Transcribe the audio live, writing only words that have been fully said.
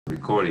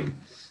Recording.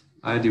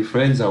 Hi, dear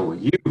friends, how are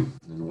you?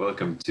 And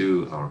welcome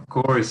to our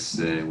course.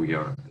 We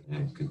are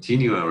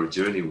continue our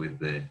journey with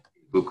the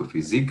book of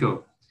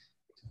Ezekiel.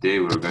 Today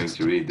we're going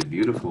to read the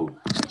beautiful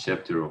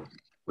chapter of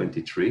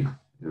 23.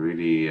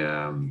 Really,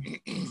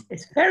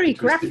 it's very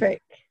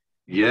graphic.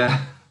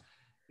 Yeah,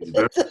 it's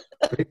very.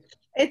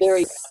 It's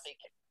very.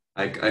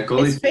 I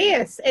call it's it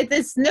fierce.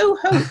 There's no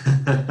hope.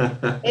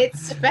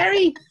 It's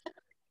very.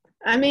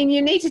 I mean,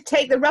 you need to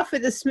take the rough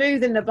with the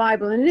smooth in the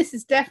Bible, and this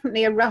is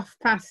definitely a rough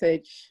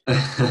passage.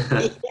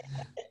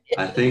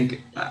 I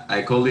think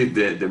I call it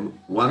the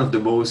one of the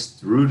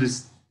most rude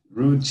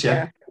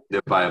chapters in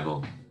the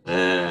Bible.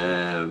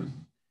 The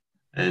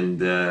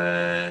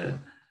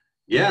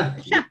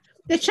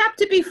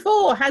chapter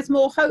before has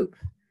more hope.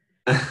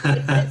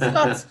 It's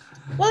got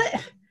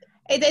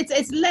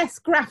it's less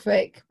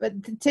graphic, but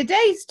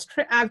today's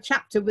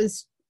chapter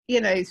was,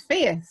 it's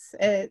fierce.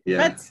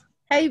 But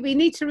hey, we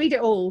need to read it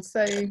all.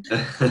 So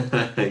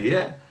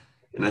yeah,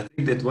 and I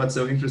think that what's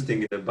so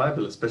interesting in the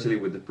Bible, especially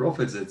with the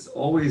prophets, it's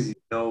always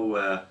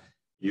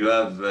you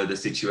have the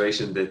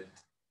situation that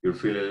you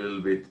feel a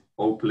little bit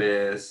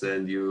hopeless,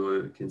 and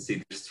you can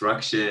see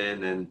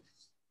destruction and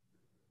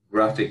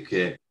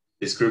graphic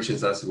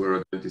descriptions as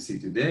we're going to see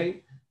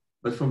today.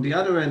 But from the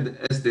other end,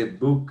 as the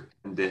book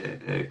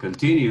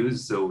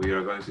continues, so we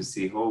are going to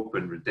see hope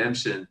and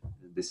redemption.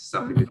 This is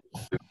something that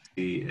we're going to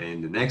see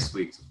in the next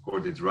weeks. Of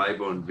course, the dry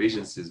bone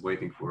visions is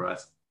waiting for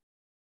us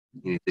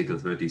in Ezekiel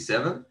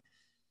 37.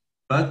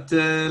 But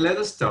let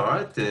us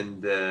start.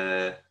 And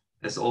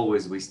as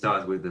always, we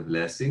start with the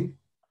blessing.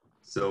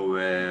 So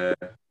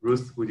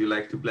Ruth, would you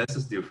like to bless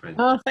us, dear friend?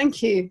 Oh,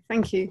 thank you.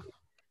 Thank you.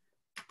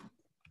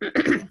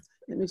 Let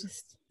me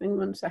just hang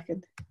 1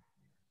 second.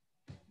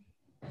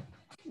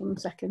 1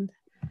 second.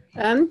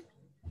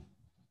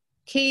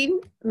 Ki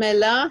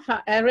mela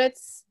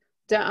ha'eretz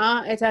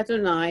da'a et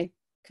Adonai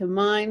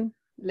k'mayim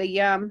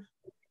leyam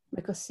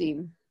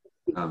mekosim.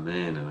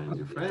 Amen, amen,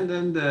 dear friend.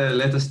 And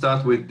let us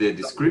start with the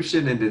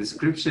description. And the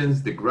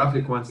descriptions, the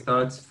graphic one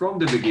starts from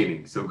the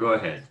beginning. So go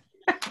ahead.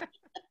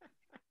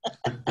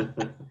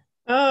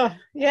 Oh,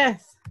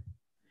 yes.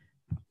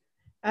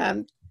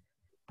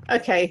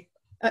 Okay,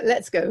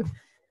 let's go.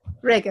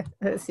 Rega,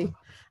 let's see.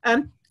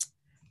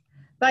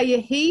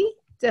 Vayehi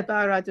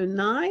debar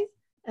Adonai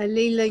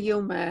elila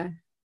yomer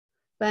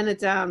ben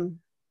Adam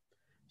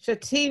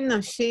shatim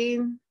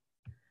nashim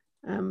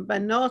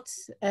banot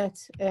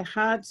et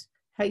ehad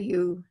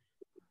hayu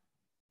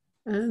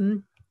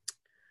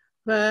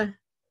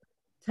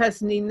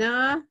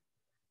v'taznina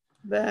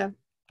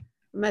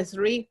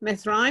v'mezraim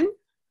Mitzrayim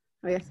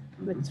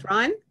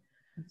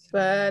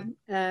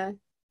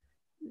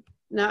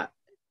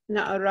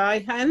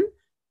v'na'arayhan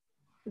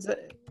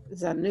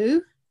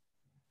Zanu,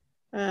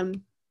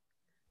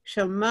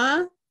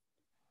 Shema,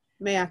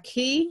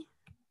 Meaki,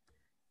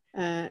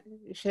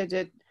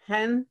 Shedet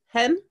Hen,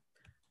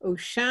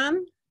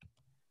 Ushan,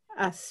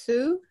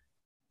 Asu,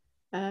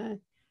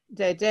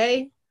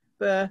 Dede,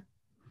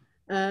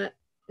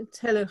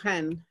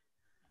 Teluhen.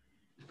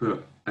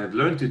 I've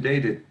learned today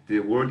that the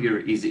word here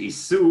is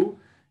Isu,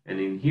 and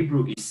in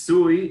Hebrew,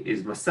 Isui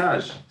is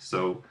massage.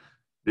 So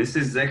this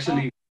is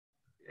actually,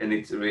 and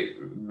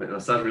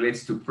massage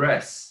relates to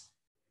press.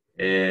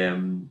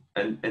 And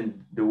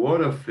the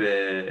word of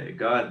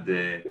God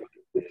gave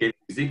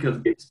Ezekiel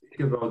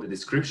speaking about the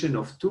description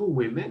of 2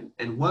 women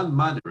and 1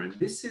 mother. And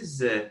this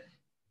is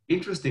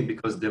interesting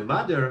because the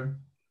mother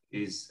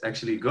is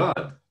actually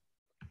God.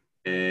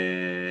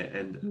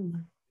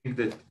 And I think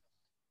that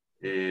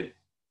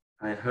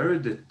I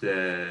heard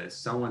that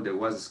someone, there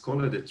was a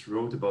scholar that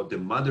wrote about the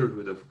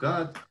motherhood of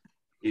God,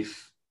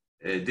 if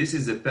this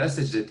is a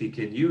passage that he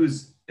can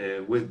use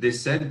with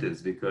this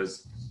sentence,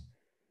 because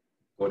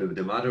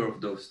the mother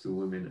of those 2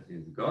 women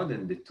is God,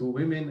 and the 2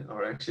 women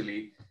are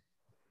actually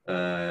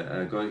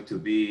going to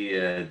be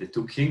the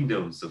 2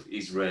 kingdoms of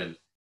Israel.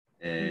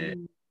 The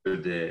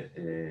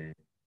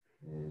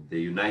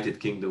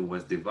United Kingdom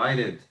was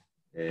divided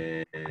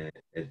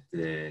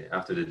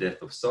after the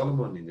death of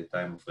Solomon in the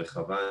time of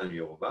Rechavam and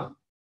Yerovam.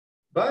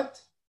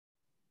 But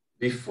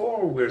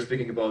before we're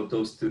speaking about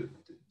those two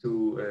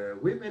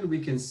women,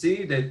 we can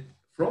see that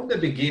from the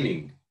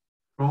beginning,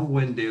 from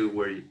when they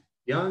were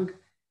young,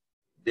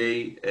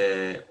 they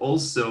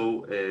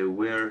also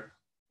were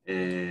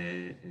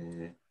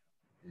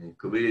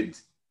committed,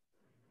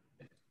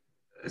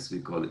 as we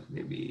call it,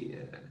 maybe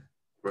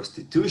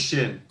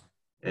prostitution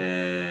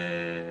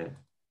in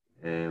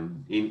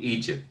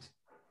Egypt.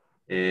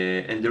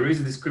 And there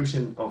is a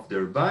description of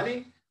their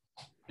body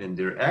and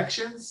their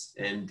actions.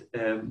 And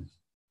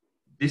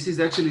this is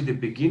actually the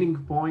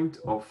beginning point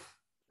of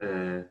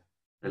a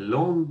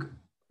long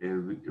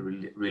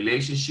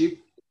relationship,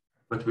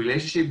 but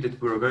relationship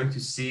that we're going to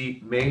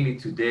see mainly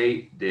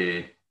today,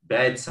 the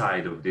bad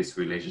side of this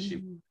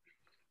relationship,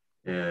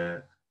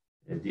 the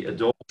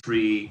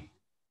adultery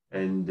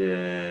and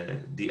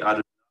the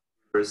others.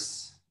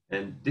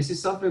 And this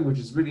is something which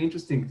is really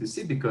interesting to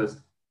see, because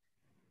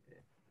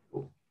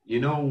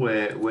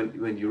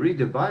when you read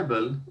the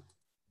Bible,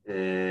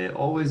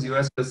 always you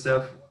ask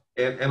yourself,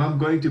 am I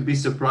going to be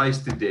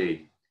surprised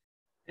today?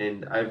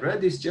 And I've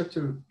read this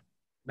chapter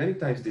many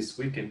times this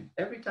week, and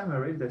every time I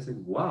read it, I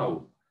said,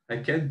 wow, I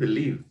can't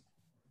believe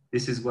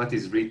this is what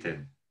is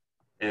written.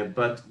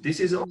 But this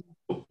is also,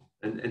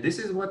 and this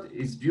is what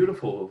is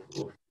beautiful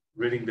of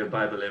reading the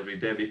Bible every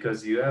day,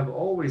 because you have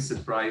always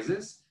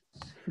surprises.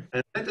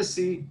 And let us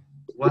see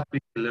what we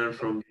can learn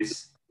from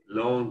this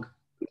long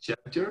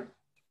chapter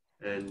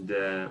and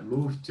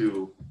move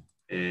to,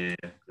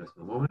 just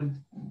a moment,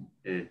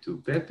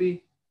 to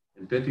Pepi.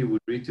 And Pepi will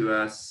read to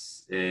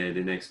us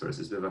the next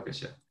verses.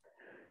 בבקשה.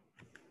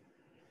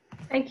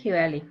 Thank you,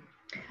 Ellie.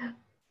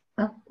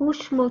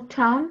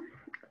 ושמותם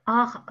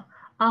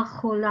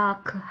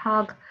אכולק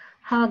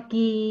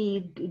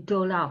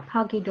הגדולה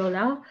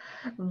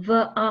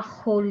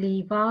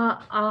ואכוליבה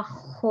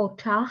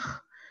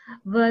אחותך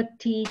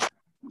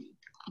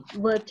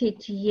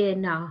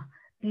ותתיינה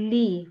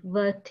לי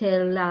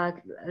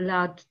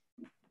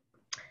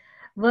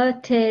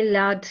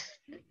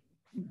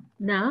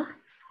ותלדנה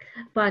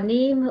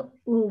בנים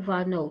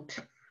ובנות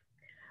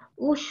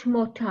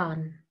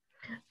ושמותן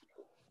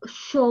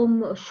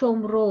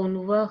שומרון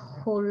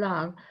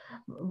וחולל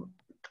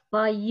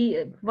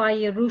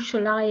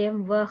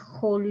וירושלים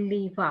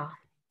וחוליבה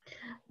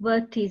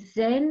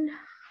ותיזן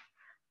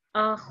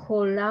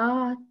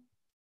אכולה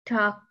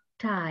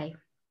תחתי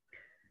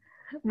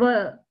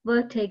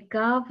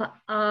ותגב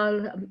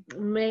על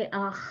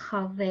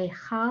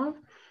מאחביך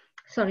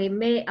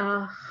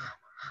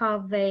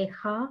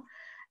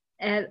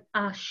אל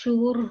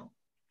אשור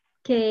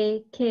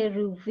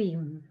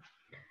כקרובים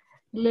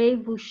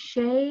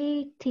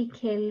לבושי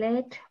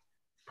תקלת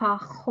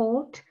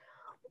פחות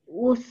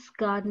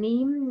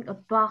וסגנים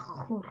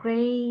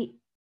בחורי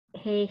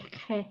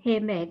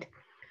החמד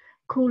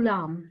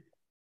כולם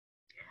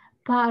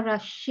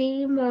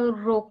פרשים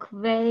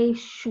רוכבי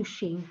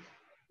שושים.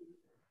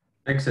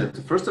 Excellent.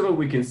 First of all,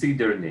 we can see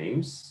their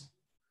names,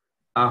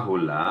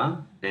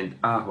 Ahola and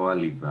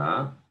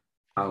Ahoaliva.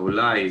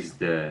 Ahola is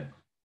the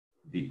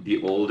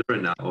older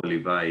and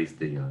Aholiva is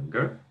the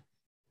younger.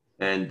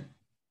 And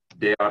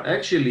they are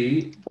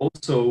actually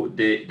also,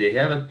 they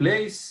have a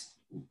place.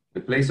 The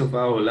place of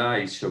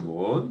Ahola is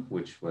Shomron,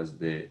 which was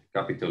the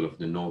capital of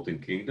the northern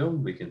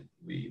kingdom.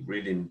 We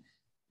read in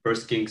 1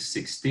 Kings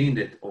 16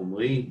 that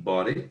Omri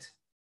bought it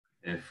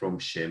from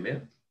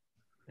Shemer.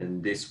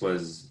 And this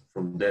was,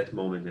 from that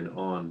moment and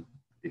on,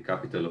 the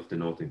capital of the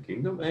northern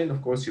kingdom. And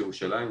of course,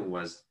 Yerushalayim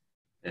was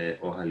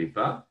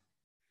Ohaliva.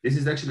 This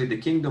is actually the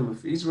kingdom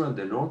of Israel,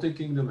 the northern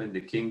kingdom, and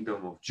the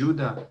kingdom of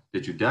Judah, the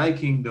Judaic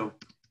kingdom.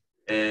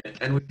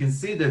 And we can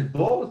see that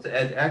both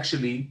had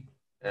actually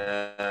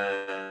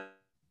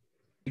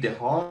the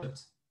heart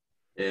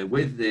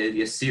with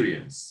the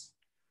Assyrians.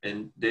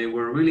 And they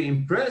were really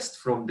impressed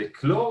from the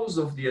clothes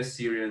of the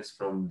Assyrians,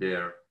 from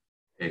their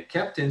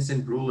captains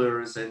and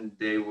rulers, and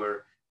they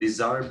were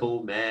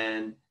desirable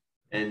men,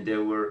 and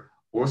there were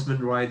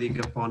horsemen riding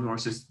upon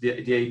horses.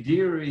 The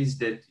idea is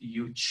that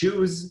you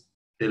choose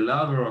the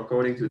lover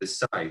according to the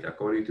side,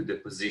 according to the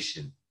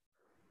position.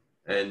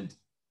 And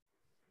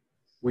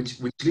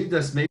which leads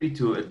us maybe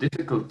to a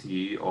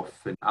difficulty of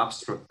an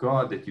abstract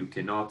God that you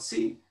cannot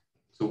see.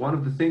 So one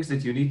of the things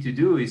that you need to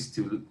do is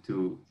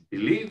to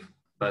believe,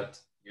 but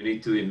you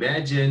need to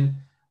imagine,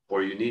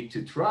 or you need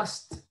to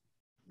trust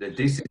that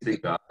this is the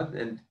God,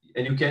 and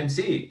you can't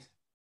see it.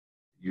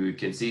 You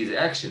can see his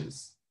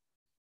actions.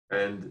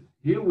 And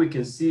here we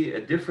can see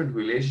a different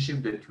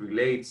relationship that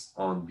relates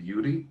on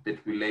beauty, that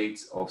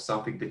relates of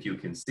something that you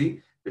can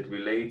see, that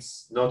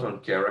relates not on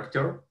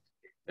character.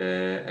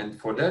 And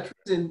for that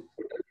reason,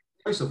 the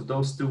choice of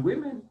those two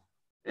women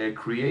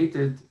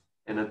created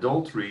an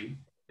adultery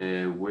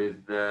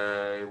with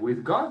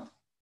God,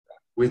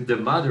 with the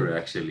mother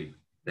actually,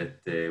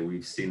 that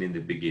we've seen in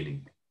the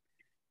beginning.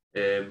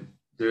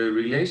 The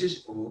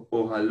relationship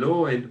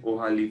ohalo and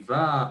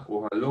ohaliva,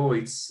 ohalo,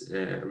 it's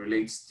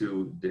relates to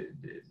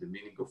the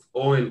meaning of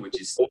oil, which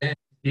is tent,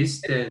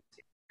 his tent.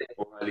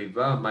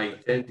 Ohaliva, my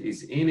tent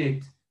is in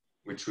it,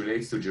 which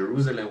relates to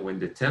Jerusalem when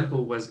the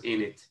temple was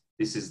in it.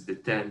 This is the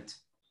tent,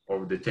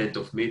 or the tent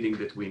of meeting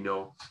that we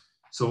know.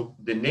 So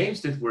the names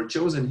that were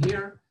chosen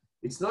here,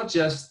 it's not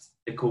just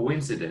a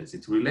coincidence.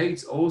 It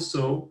relates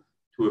also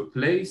to a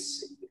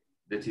place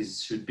that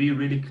should be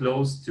really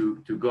close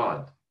to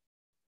God.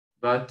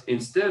 But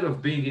instead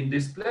of being in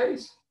this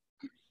place,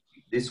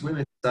 these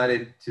women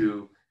decided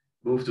to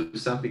move to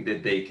something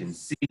that they can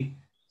see,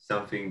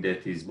 something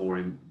that is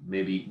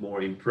maybe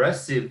more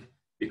impressive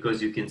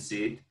because you can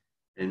see it.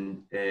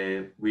 And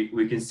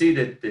we can see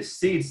that the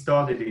seed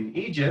started in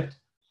Egypt,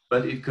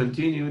 but it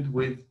continued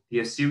with the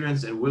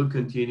Assyrians and will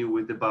continue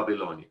with the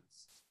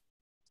Babylonians.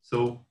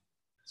 So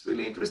it's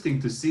really interesting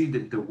to see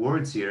that the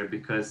words here,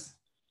 because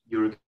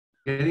you're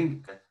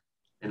getting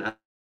a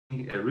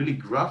really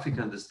graphic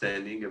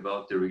understanding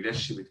about the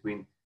relationship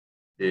between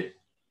the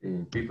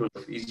people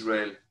of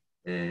Israel,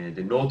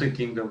 the northern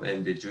kingdom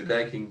and the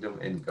Judaic kingdom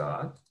and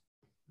God.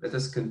 Let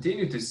us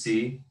continue to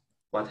see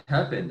what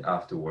happened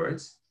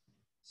afterwards.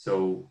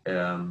 So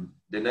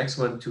the next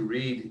one to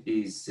read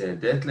is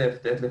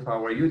Detlef. Detlef,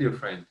 how are you, dear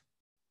friend?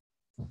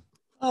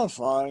 Oh,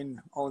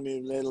 fine. Only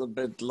a little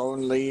bit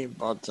lonely,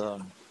 but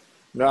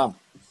yeah,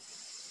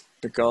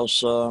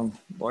 because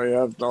we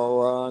have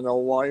no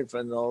wife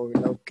and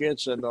no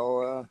kids and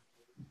no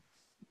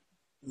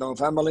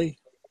family.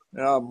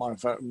 Yeah,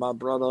 my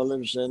brother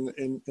lives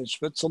in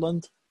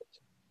Switzerland.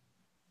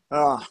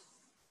 Ah,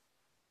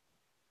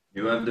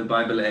 You have the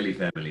bibleli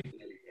family.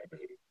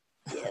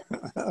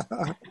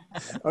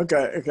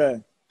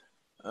 okay.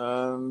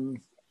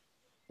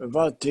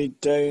 Wat die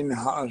teen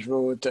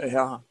haaswoord,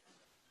 ja.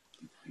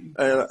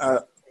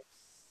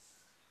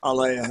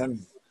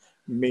 Alleen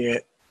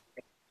meer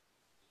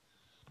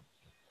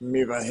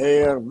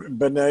heer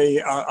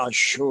benee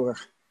Ashur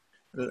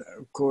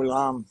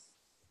kulam.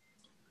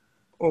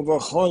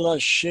 ובכל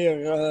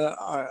אשר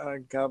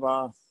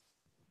גבה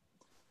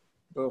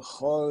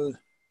בכל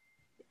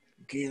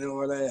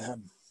גילו עליהם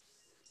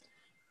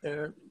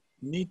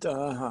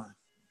ניתנה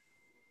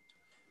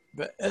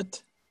ואת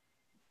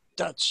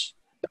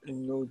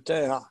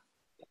תצנותיה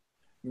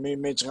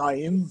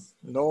ממצרים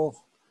לא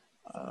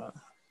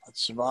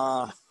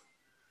עצבה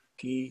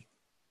כי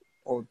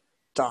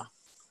אותה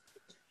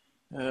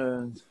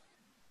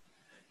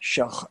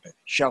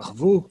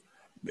שכבו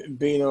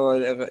בין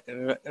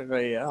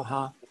רעיה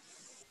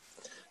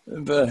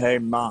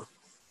והמה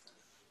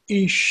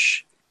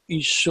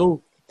אישו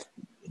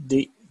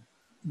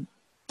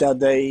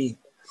דדי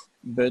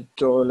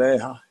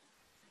בתוליה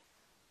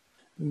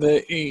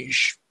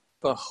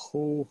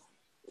וישפכו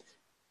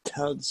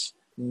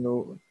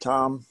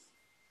תצנותם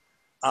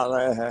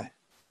עליה.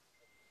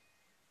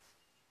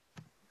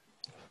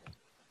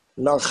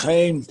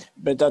 לכן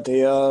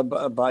בדתיה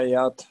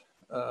ביד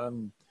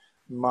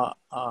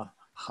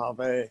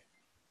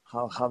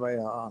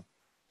החוויה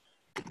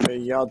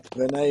ביד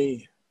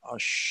בני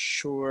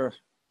אשור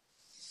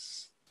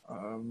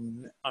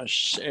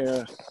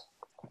אשר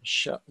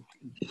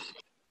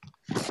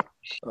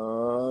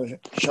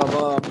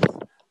שבה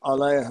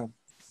עליהם.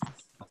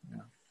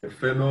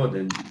 יפה מאוד.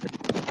 And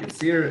it's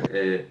here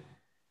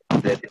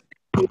that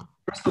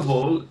first of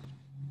all,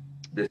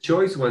 the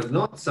choice was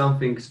not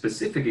something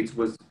specific, it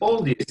was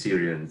all the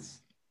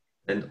Assyrians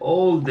and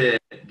all the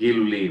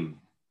Gilulim.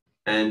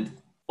 And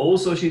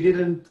also they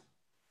didn't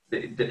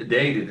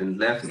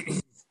left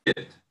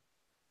Egypt.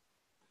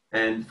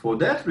 And for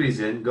that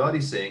reason, God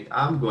is saying,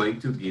 I'm going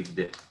to give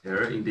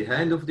her in the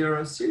hand of their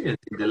Assyrians,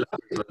 in the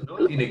land, but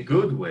not in a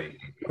good way.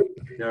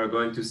 They are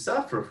going to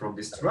suffer from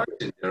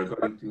destruction. They are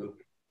going to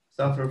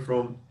suffer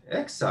from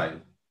exile.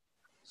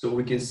 So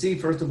we can see,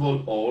 first of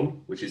all,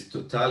 which is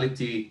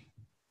totality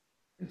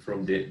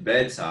from the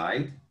bad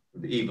side,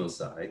 from the evil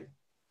side.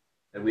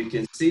 And we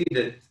can see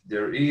that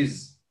there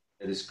is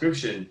a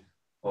description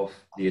of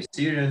the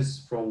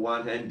Assyrians from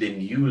one hand, the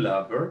new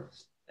lover,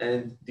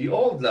 and the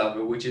old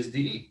lover, which is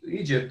the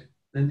Egypt.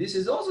 And this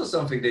is also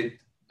something that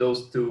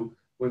those two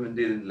women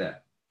didn't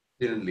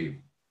leave.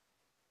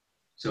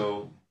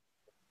 So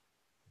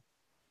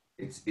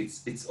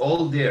it's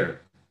all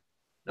there.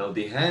 Now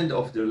the hand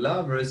of the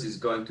lovers is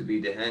going to be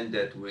the hand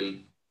that will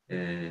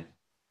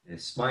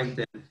smite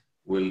them,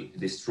 will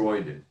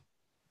destroy them.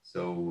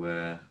 So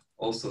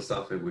also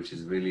something which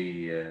is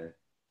really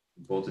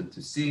important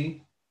to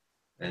see.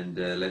 And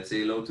let's say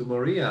hello to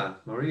Maria.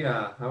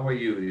 Maria, how are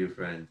you, dear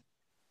friend?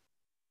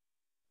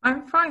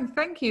 I'm fine,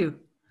 thank you.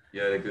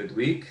 You had a good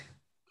week?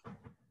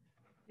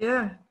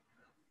 Yeah,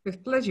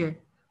 with pleasure.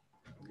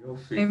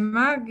 יופי.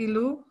 Emma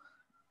Gilou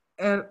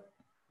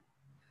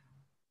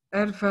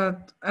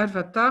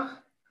ervatach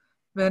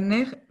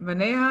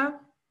בניה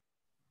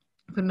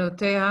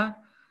בנותיה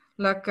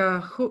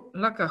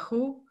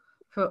לקחו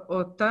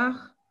ואותך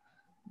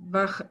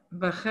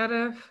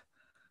בחרב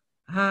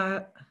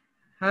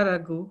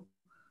הרגו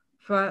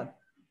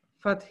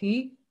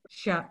פתחי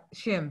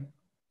שם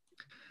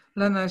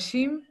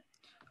לנשים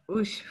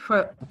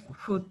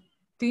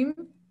ושפוטים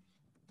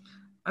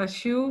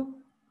אשר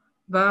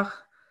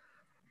בך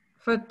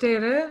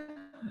ותרא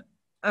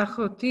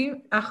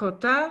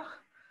אחותך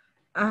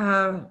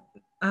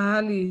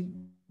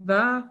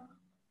Aholiba.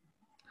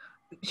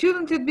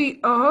 Shouldn't it be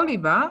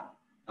Aholiba?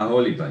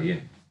 Aholiba, yeah.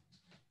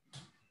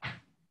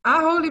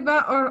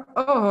 Aholiba or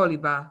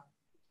Oholiba?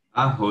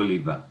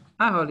 Aholiba.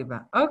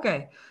 Aholiba,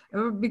 okay.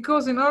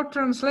 Because in our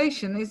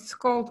translation it's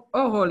called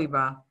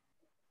Oholiba.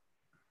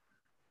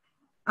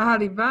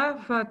 Aholiba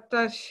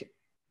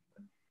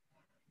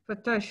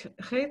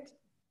fatashchet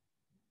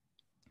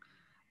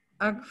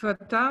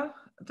agfatach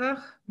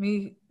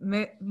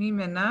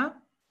mimena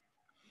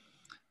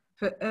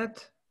ואת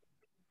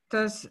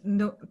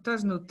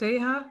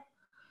תזנותיה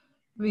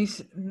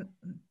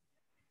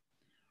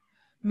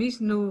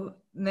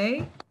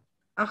מזנוני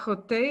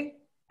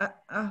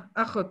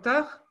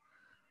אחותך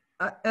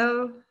אל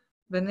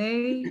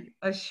בני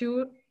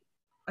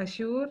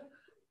אשור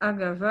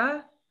אגבה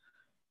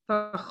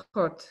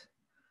פחות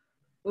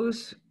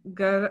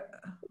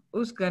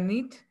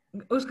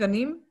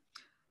וסגנים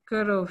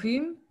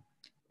קרובים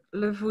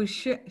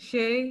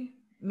לבושי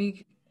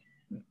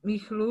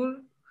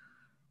מכלול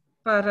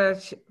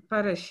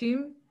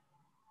פרשים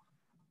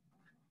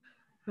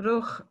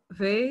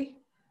רוכבי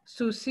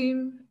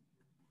סוסים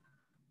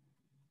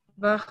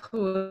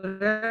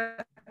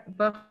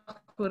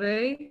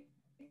בחורי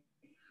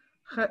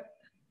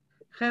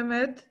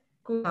חמד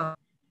כולם.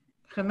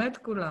 חמד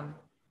כולם.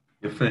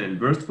 And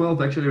verse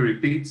 12 actually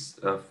repeats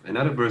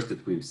another verse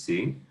that we've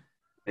seen.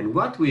 And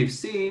what we've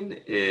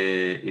seen,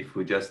 if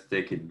we just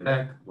take it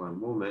back one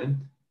moment,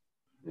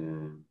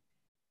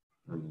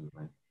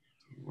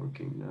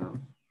 working now.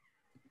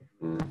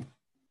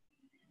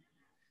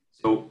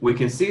 So we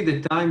can see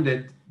the time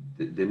that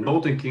the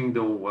northern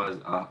kingdom was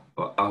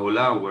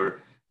Aholah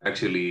were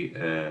actually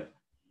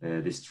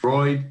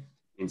destroyed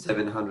in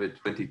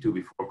 722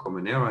 before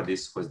Common Era.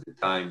 This was the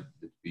time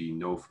that we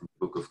know from the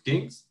Book of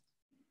Kings.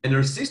 And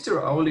her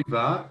sister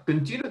Aholiba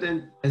continued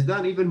and has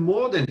done even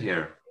more than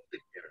her.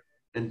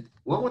 And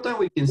one more time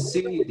we can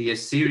see the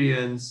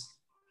Assyrians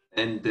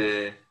and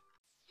the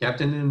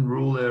captain and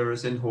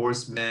rulers and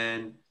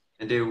horsemen,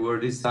 and they were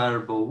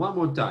desirable. One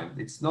more time.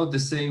 It's not the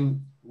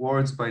same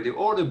words by the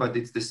order, but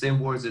it's the same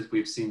words that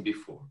we've seen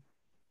before.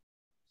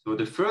 So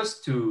the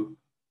first to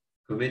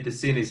commit the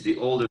sin is the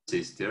older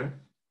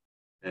sister,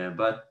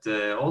 but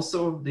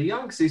also the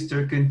young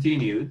sister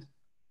continued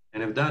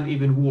and have done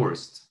even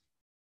worse.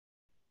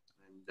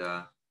 And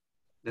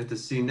let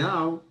us see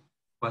now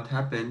what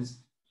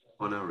happens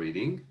on our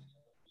reading.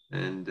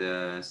 And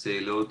say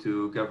hello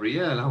to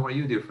Gabrielle. How are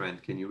you, dear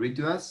friend? Can you read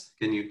to us?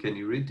 Can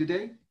you read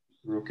today?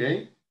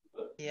 Okay.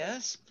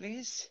 Yes,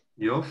 please.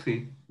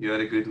 Yofi, you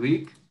had a good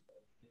week?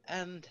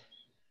 And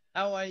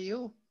how are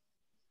you?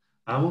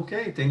 I'm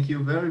okay. Thank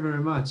you very,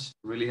 very much.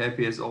 Really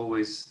happy as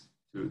always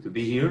to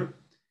be here.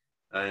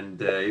 And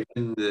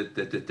even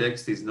the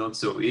text is not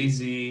so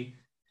easy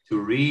to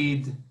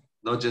read,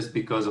 not just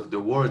because of the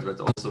word, but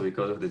also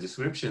because of the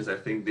descriptions. I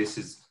think this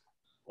is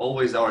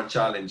always our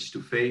challenge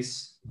to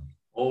face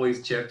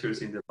always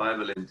chapters in the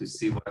Bible and to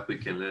see what we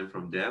can learn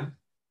from them.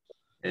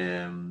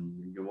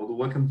 You're more than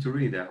welcome to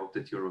read. I hope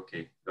that you're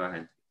okay. Go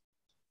ahead.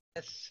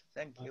 Yes,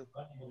 thank you.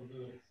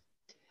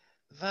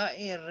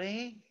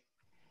 Va'ere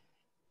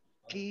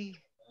ki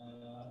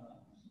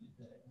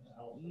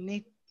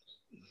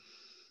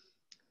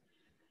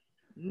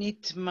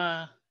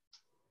nitma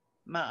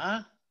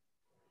ma'a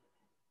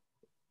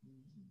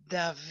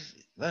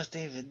wacht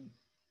even.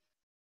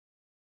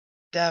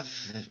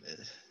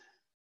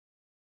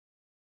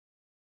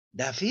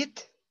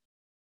 David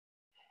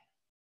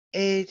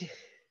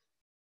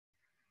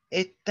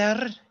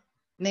etar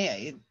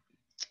nee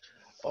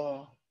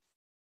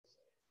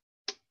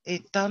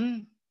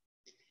etan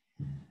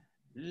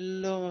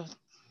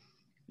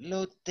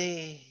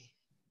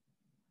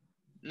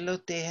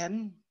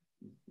lotehan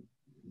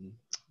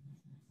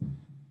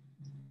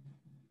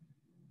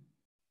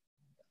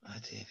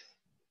wacht even.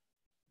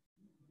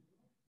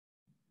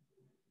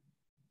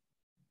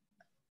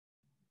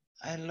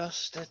 I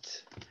lost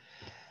it.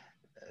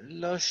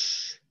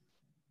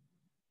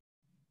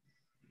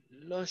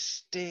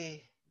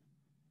 Lostehen.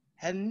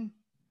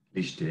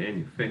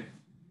 Lishtehen, יפה.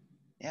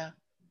 Ja.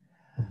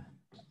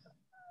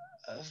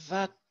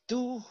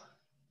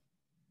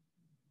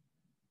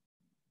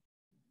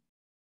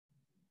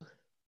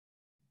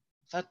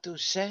 Vatu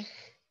zeg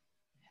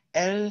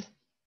el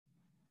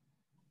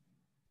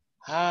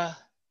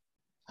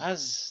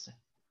has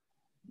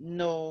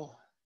no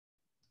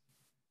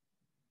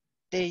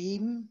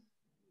teim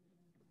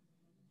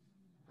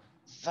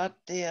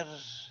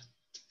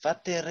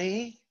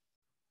vatere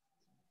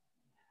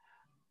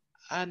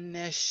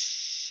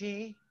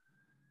aneshe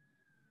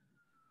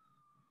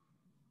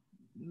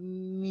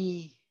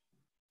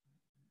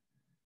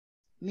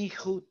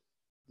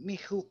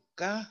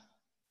michuka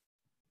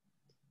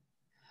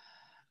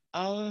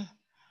al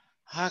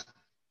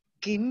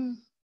hakim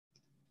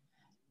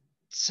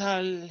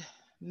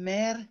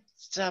salmer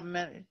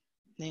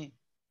nee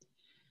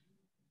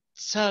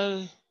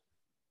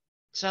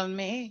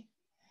salme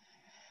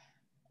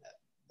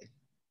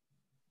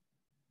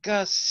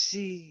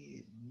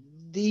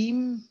kasidim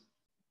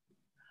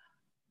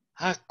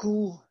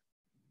haku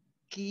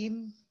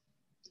kim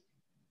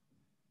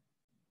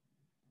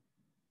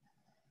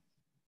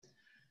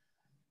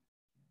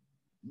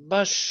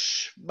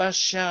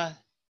Bashashir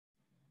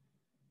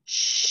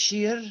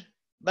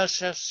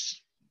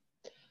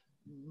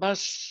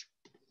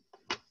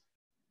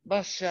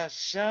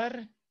Bashashar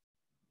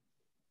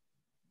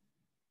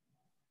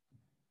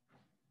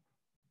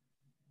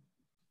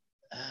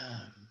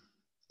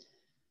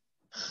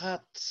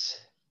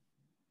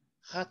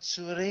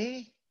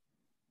Hatsure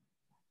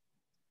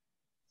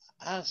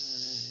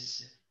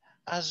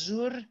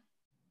Azur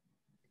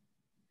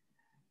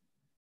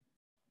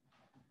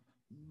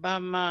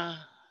Banat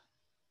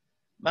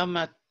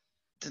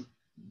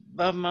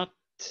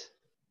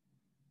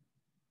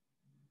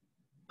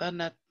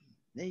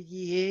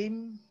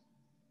Yem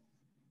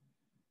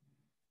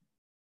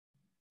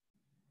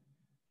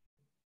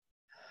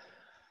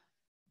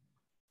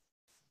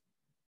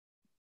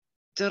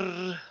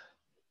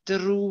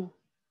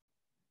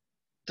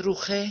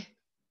Truche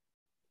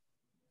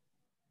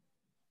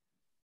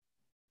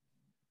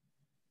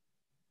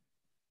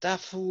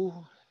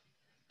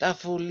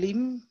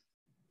Tafulim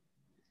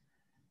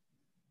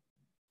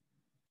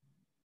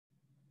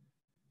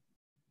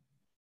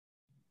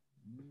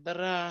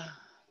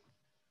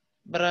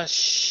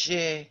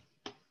Brashem,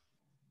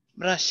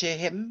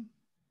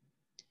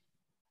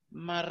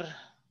 Mare,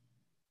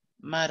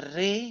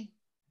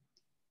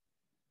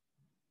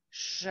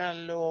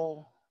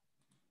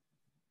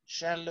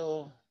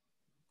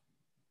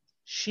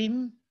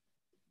 Shim,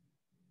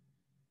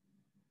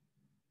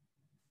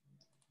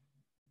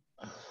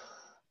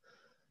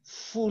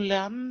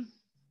 Fulam,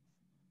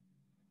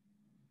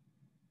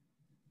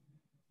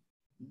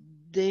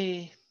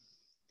 de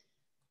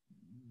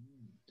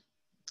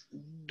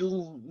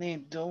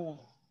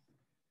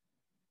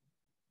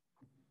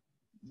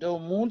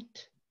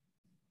Domut,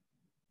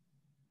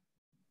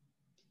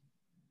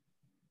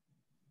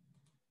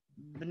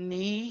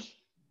 Bni,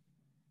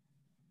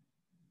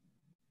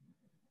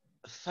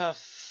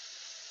 Fafel,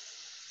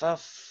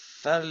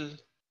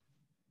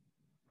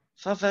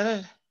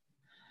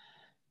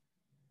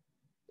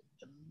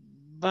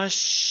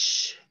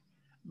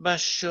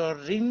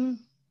 Bashorim,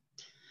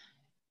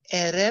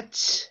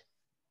 Eretz,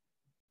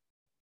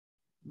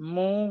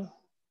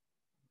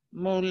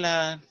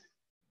 Mola,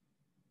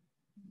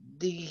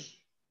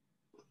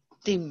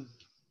 Tim.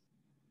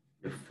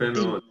 יפה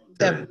מאוד.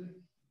 Them.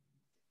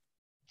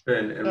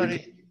 And we Sorry.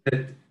 can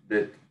see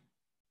that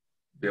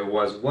there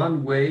was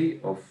one way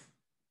of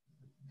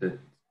that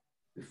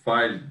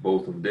defiled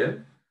both of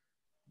them,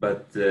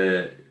 but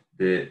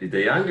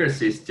the younger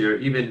sister,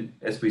 even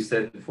as we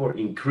said before,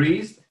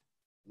 increased.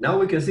 Now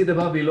we can see the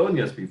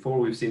Babylonians. Before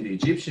we've seen the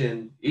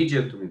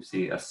Egypt, we've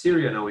seen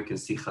Assyria. Now we can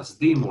see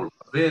Chasdim or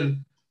Babel,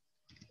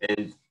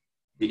 and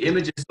the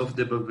images of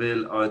the Babel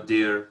are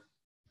there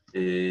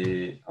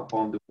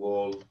upon the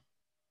wall,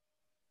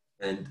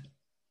 and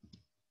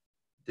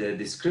the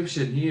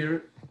description here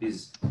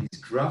is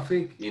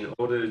graphic in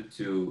order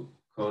to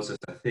cause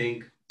us, I think,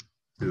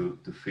 to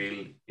feel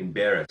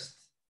embarrassed,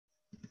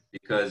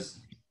 because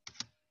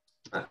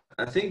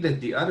I think that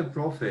the other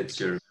prophets,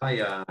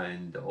 Jeremiah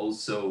and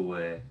also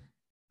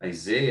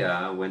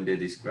Isaiah, when they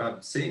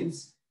describe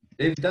sins,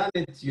 they've done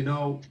it,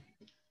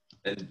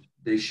 and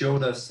they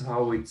showed us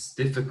how it's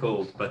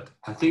difficult, but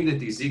I think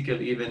that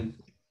Ezekiel even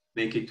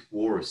make it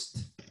worse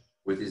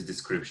with his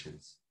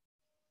descriptions.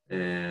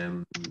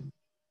 And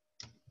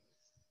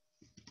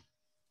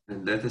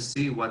let us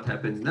see what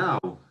happens now.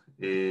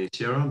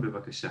 Sharon,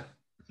 bevakasha.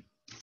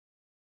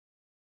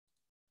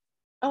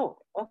 Oh,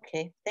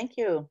 okay. Thank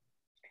you.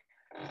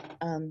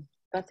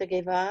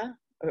 Batageva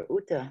or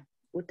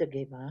Uta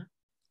Geva.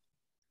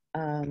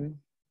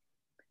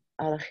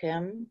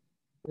 Alachem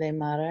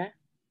Lemara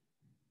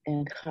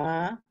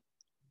Encha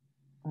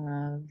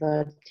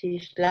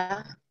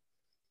Vatishlach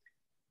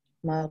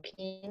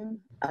Malkim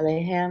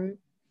Alehem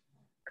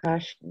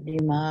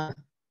Kashdima.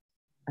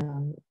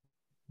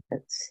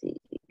 Let's see.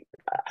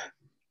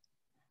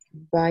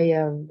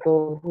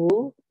 Vayavohu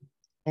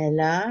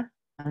Ela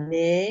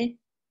Ane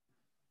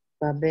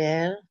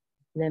Babel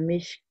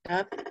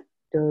Lemishkaf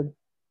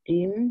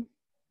Dodim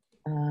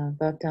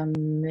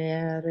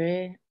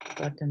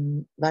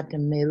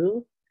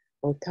Vatameru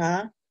Ota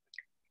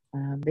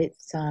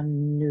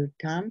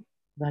Vitsanutam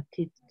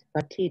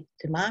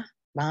Vatitma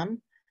Bam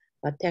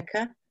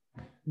Vateka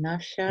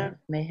Nasha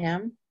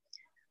Mehem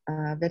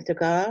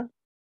Vetagal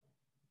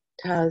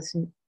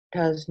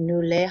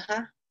Taznuleha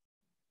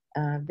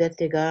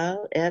Vetigal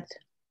et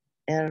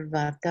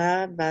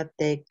Ervata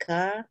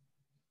Vateka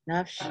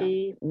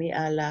Nafshi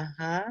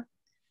Mi'alaha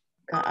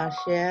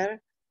Ka'asher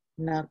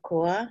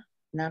Nakoa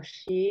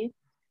Nafshi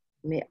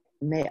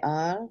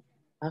Me'al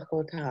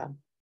Achota.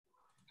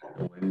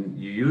 When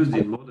you use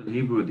in modern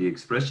Hebrew the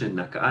expression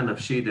Naka'a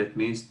Nafshi, that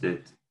means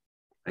that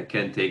I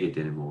can't take it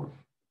anymore.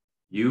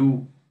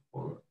 You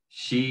or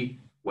she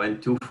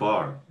went too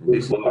far. And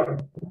this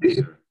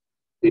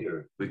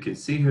here. We can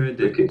see her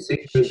that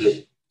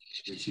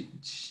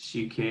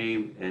she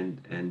came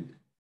and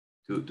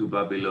to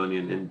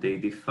Babylonian, and they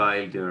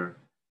defiled her,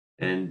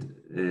 and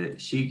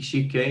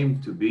she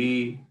came to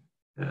be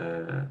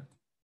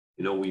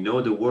we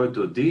know the word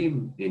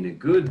Dodim in a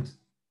good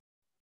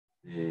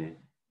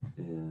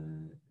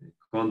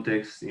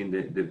context in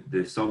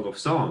the Song of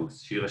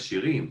Songs, Shir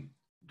HaShirim,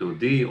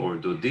 Dodi or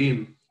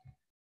Dodim,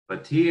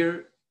 but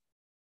here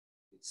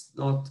it's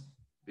not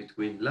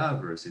between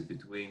lovers, it's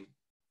between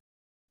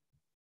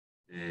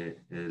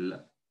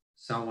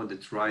someone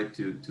that tried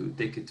to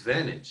take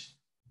advantage,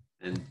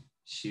 and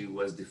she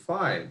was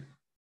defiled,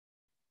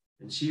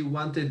 and she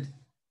wanted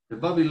the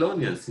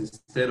Babylonians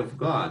instead of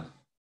God.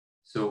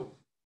 So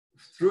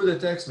through the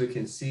text we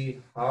can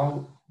see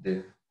how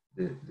the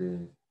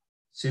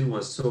sin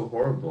was so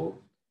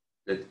horrible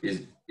that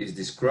is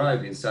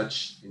described in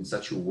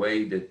such a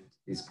way that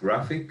is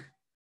graphic,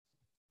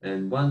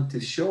 and want to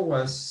show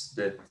us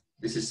that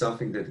this is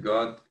something that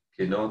God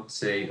cannot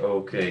say,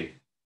 okay,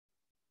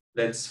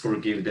 let's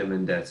forgive them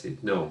and that's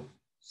it. No,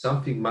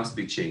 something must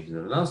be changed.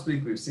 Now, last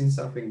week we've seen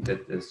something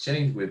that has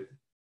changed with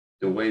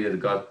the way that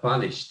God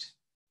punished.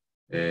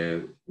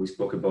 We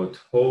spoke about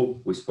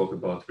hope, we spoke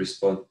about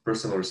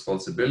personal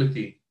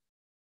responsibility,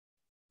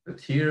 but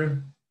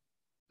here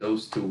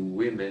those two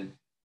women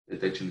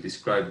that actually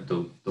describe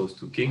those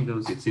two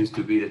kingdoms, it seems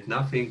to be that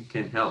nothing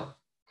can help.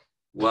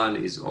 One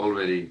is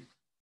already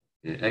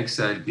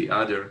exiled, the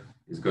other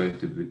is going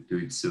to do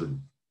it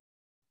soon.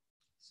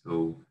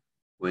 So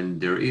when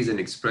there is an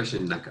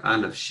expression like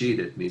anafshi,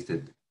 that means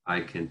that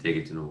I can take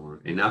it no more.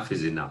 Enough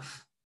is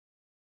enough.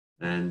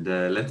 And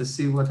let us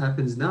see what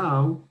happens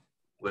now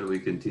when we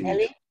continue.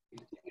 Ellie?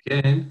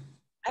 Again.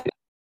 I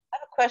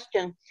have a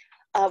question.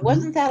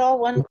 Wasn't that all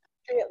one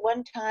country at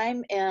one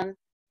time? And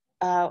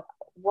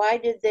why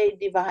did they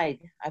divide?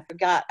 I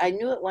forgot. I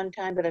knew it one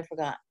time, but I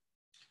forgot.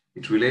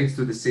 It relates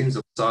to the sins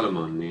of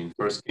Solomon. In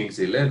 1 Kings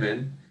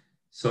 11,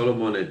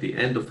 Solomon at the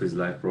end of his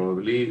life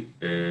probably,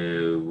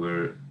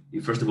 where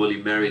first of all,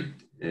 he married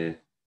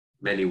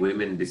many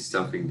women. This is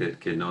something that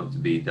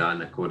cannot be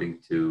done according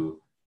to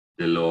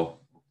the law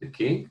of the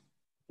king.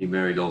 He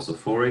married also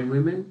foreign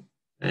women,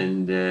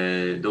 and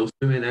those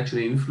women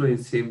actually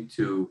influenced him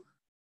to,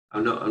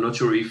 I'm not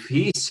sure if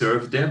he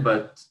served them,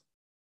 but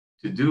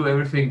to do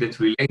everything that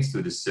relates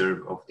to the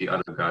serve of the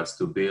other gods,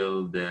 to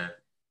build in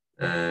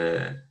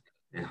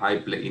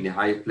the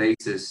high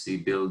places. He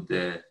built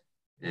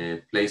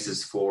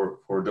places for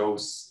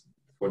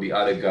the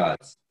other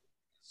gods.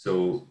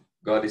 So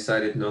God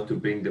decided not to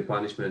bring the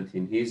punishment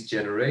in his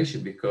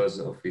generation because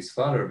of his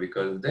father,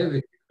 because of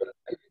David.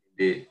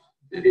 The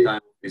time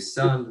of his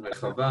son,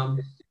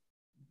 Rehoboam,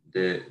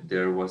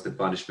 there was the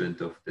punishment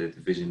of the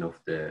division of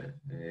the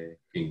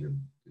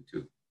kingdom, the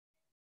two.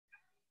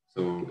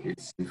 So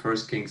it's in 1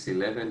 Kings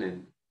 11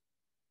 and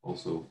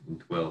also in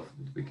 12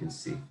 that we can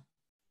see.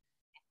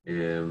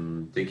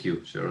 Thank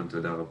you, Sharon.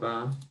 Toda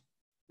rabba.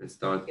 Let's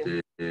start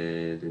the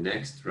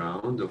next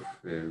round of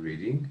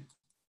reading.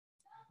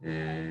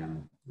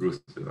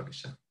 Ruth,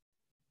 bevakasha.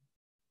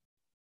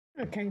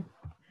 Okay,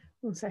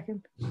 1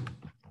 second.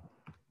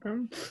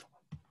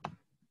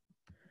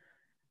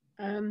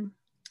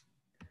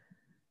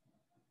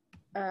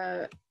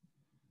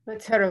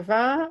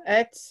 ותרבה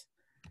את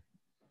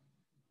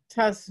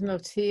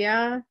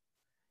תזנותיה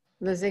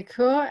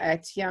וזכור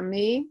את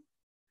ימי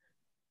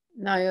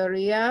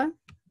נאיריה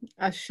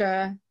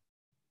אשר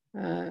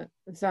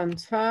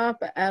זנתה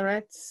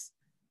בארץ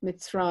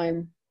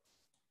מצרים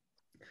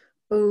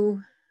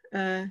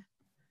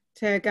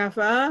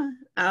ותגבה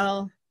על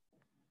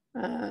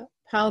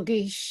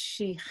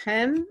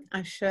פלגישיכם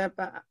אשר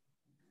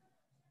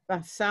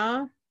בשר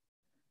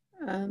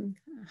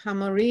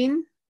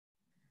המורין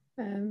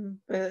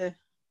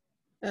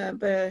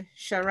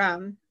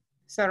בשרן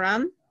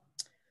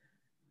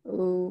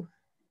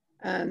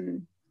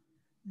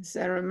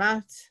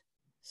וזרמת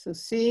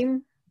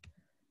סוסים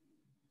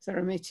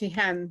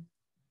זרמיתיהן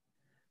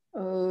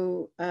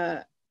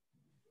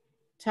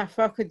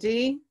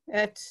ותפקדי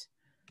את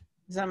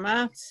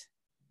זמת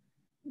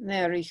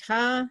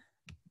נעריכה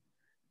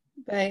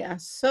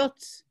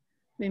בעשות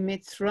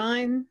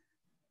ממצרים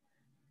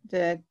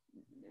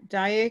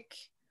דייק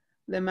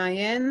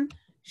למיין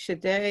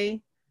שדי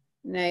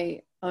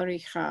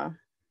נעריכה.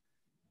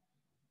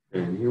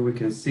 And here we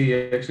can see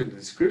actually the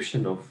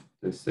description of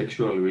the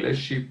sexual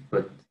relationship,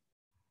 but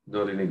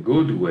not in a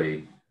good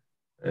way.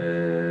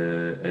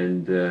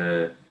 And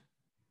the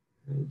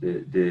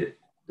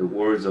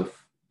words of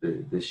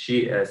the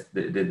she as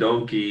the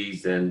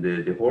donkeys and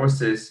the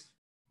horses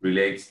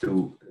relates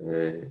to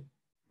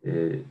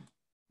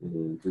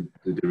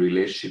the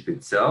relationship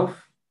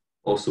itself.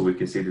 Also, we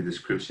can see the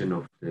description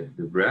of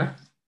the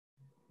breath.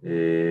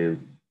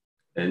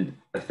 And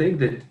I think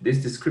that this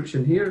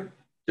description here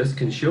just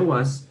can show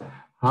us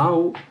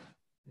how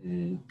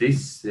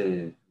these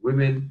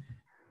women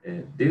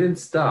didn't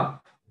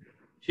stop.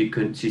 She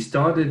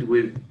started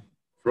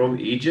from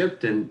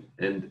Egypt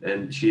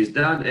and she is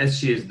done as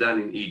she is done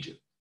in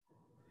Egypt.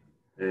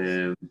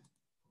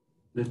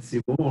 Let's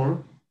see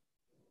more.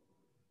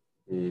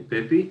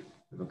 Pepi,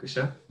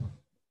 bevakasha.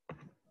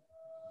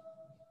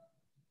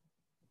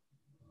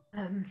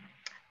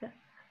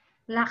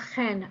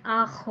 לכן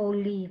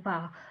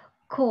החוליבה,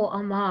 כה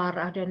אמר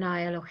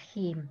אדוני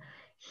אלוהים,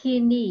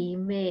 הנה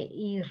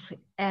מאיר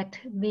את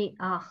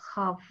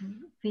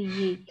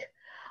מאחוויית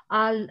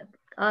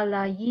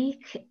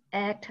עלייך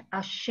את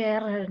אשר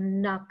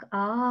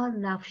נגעה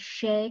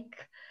נפשך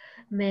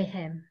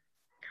מהם,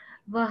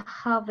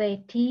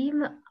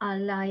 וחבטים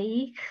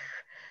עלייך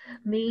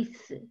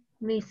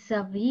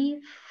מסביב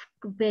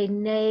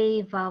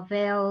בני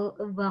בבל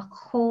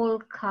וכל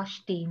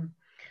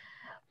קשתים.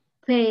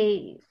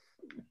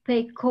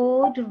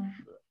 פקוד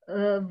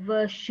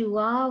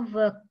ושועה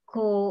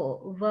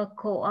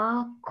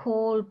וכועה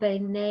כל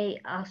בני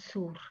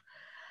אסור.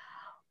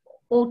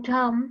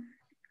 אותם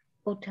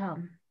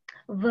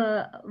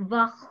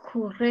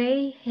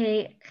ובחורי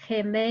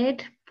חמד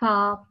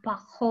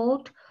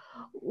פחות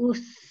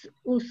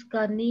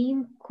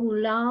וסגנים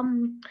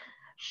כולם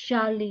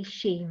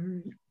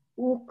שלישים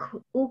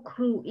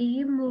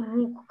וקרואים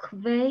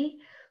רוכבי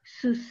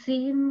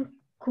סוסים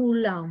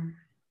כולם.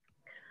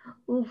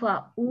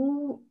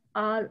 ובאו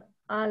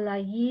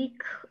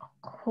עלייך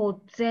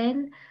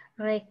חוצן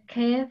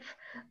רכב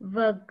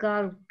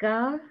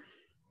וגלגל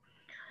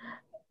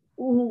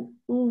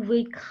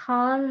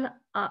ובכלל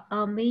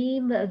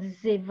עמים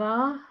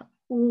זיווה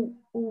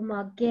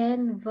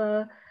ומגן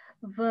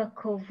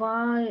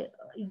וכובע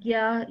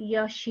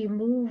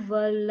ישימו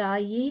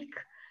ולהיק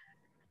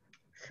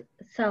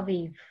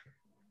סביב.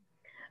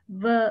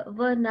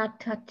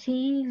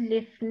 ונתתי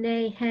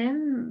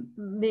לפניהם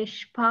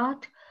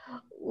משפט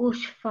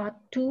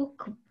ושפטו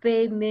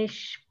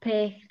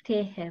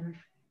במשפטיהם.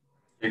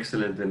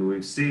 Excellent. And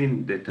we've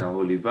seen that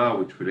Aholiba,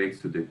 which relates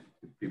to the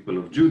people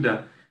of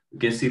Judah, we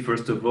can see,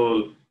 first of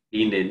all,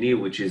 Hineni,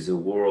 which is a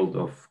world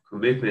of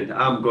commitment.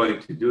 I'm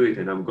going to do it,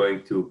 and I'm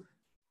going to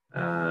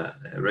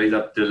raise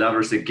up the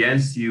lovers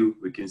against you.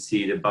 We can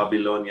see the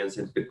Babylonians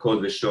and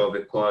Pekod Veshoah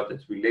Vekod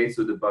that relates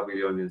to the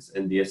Babylonians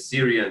and the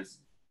Assyrians.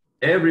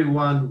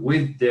 Everyone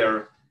with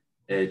their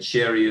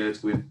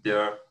chariots, with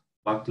their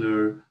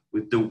buckler,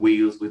 with the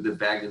wheels, with the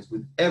wagons,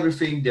 with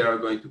everything, they are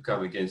going to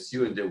come against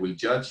you and they will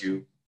judge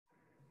you.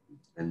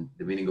 And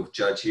the meaning of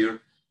judge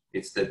here,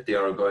 it's that they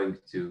are going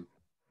to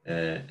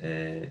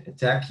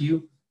attack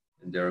you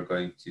and they are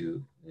going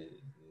to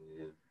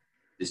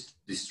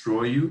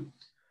destroy you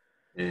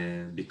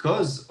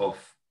because of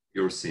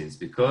your sins,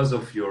 because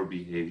of your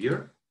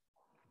behavior.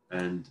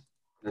 And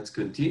let's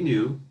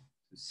continue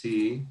to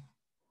see.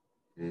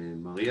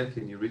 Maria,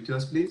 can you read to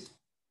us, please?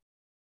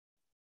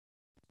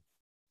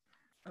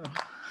 Oh,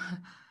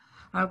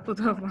 I'll put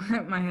up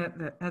my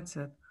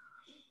headset.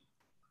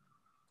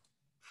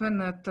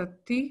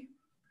 Fanatati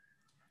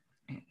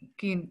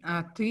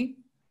kinati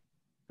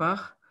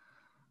bach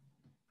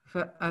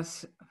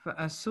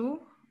va'asu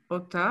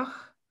otach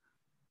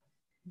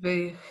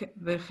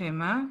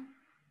vechema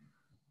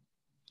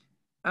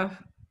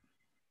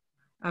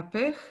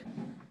apech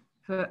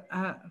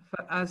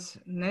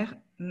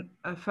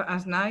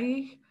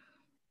va'aznaich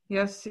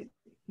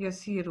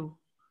yasiru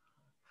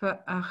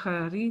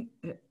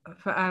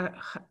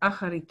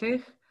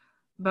va'acharitech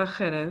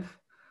b'cherev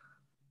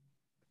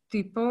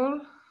tipol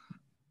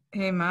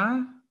hema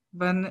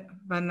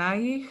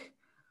banaich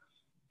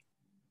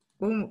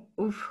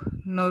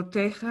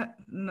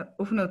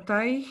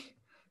ufnotaich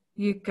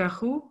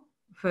yikachu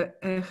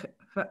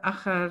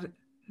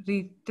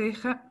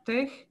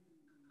va'acharitech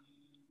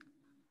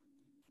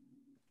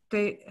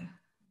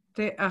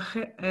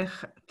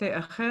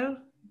te'acher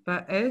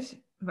ba'esh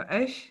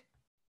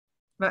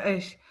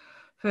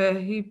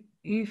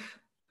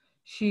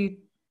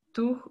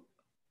והפשיטו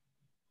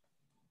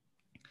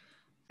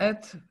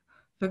את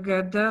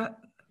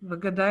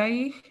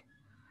בגדייך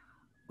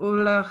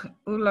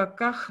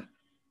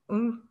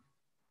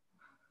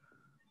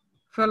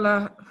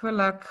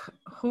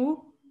ולקחו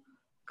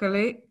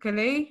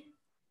כלי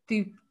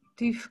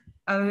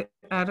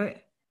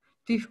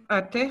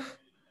תפארתך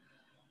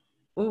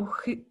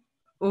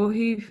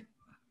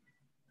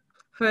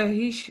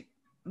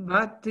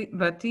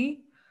והשבתי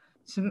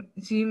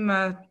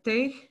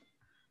זימתך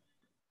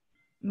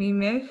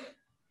ממך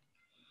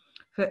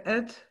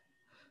ואת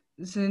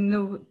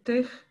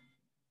זנותך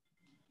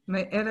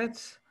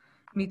מארץ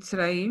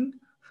מצרים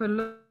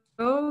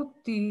ולא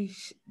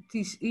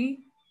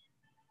תשאי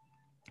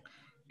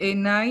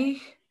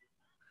עינייך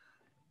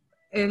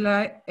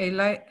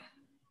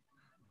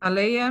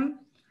עליהם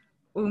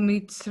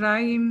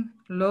ומצרים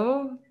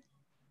לא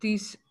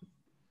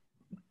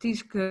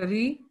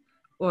תזכרי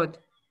עוד.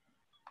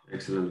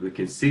 Excellent. We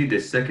can see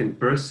the second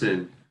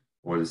person,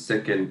 or the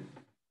second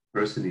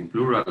person in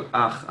plural,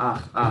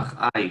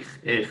 aich,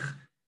 ech.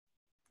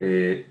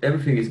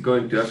 Everything is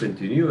going to happen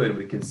to you, and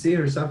we can see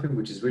here something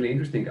which is really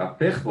interesting.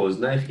 Apech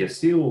v'oznaich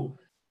yasiru.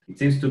 It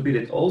seems to be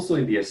that also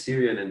in the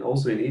Assyrian and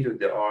also in Egypt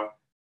there are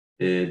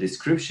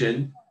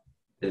description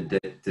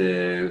that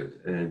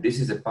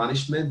this is a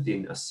punishment.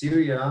 In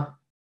Assyria,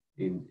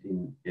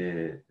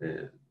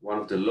 one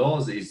of the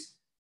laws is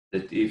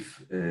that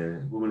if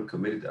a woman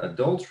committed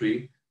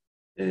adultery,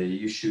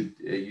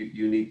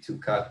 you need to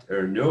cut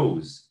her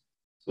nose.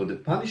 So the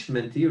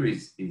punishment here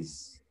is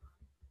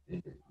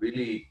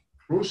really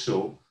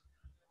crucial,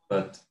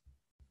 but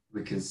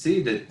we can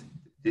see that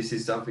this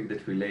is something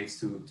that relates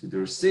to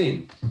their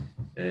sin.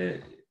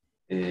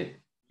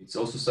 It's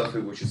also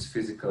something which is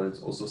physical.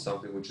 It's also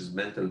something which is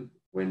mental.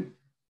 When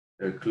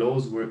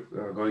clothes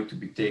are going to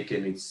be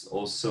taken, it's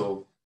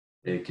also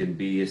can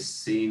be a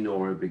sin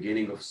or a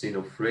beginning of sin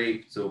of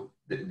rape. So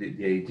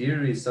the idea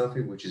is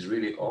something which is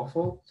really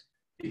awful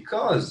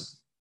because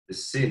the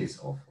sin is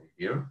awful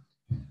here.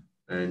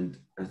 And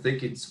I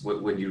think it's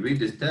when you read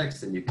this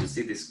text and you can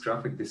see this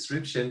graphic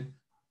description,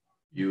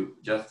 you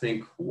just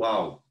think,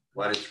 wow,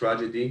 what a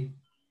tragedy.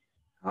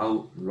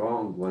 How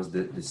wrong was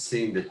the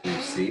sin that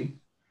we've seen.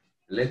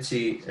 Let's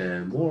see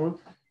more.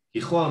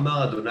 כי כה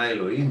אמר אדוני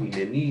אלוהים,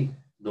 הנני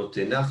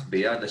נותנך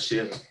ביד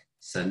אשר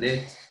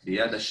שנאת,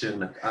 ביד אשר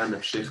נקעה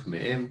נפשך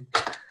מהם,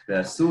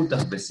 ועשו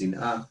אותך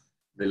בשנאה,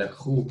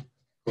 ולקחו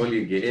כל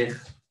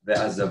יגעך,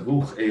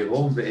 ועזבוך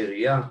עירום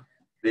ועריה,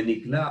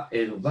 ונגלה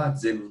ערוות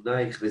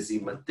זנונייך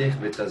וזימתך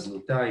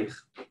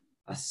ותזנותייך,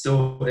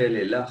 עשו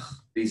אלה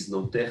לך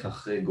בזנותך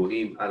אחרי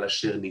גויים, על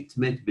אשר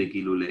נטמאת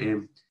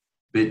בגילוליהם,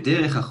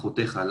 בדרך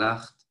אחותך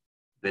הלכת,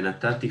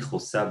 ונתתי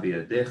חוסה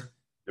בידך.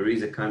 there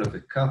is a kind of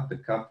a cup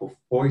of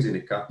poison,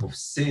 a cup of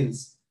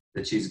sins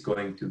that she's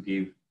going to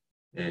give,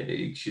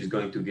 she's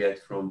going to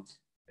get from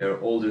her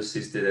older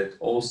sister that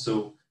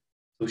also,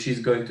 so she's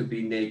going to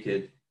be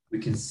naked. We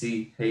can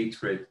see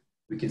hatred.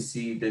 We can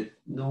see that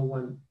no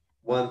one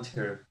wants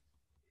her.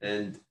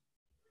 And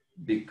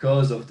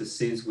because of the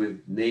sins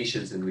with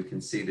nations, and we can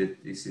see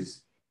that this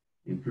is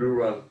in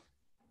plural,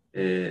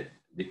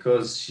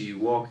 because she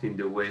walked in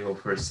the way of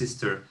her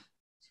sister,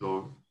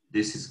 so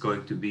this is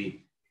going to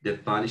be the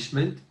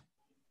punishment.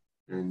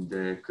 And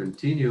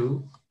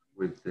continue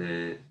with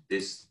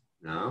this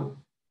now.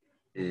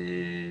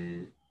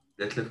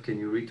 Detlef, can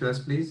you read to us,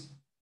 please?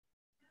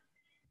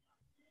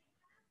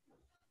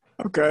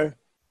 Okay.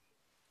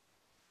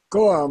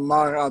 Go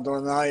maar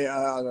Adonai,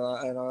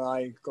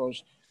 Adonai,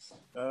 because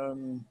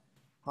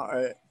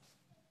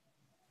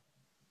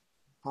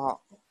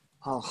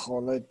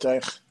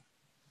choletech.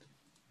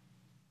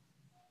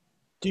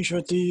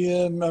 Tishoti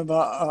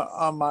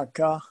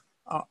amaka,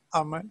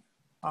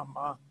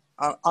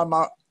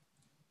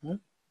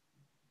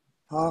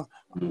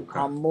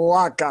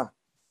 המועקה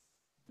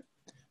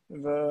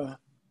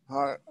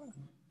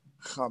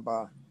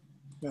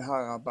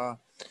והרבה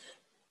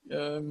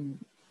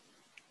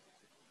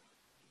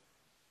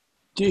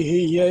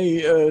תהיה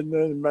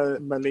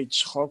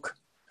מלצחוק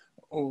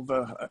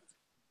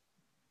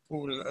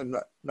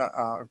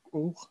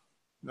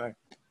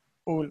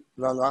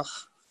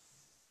וללך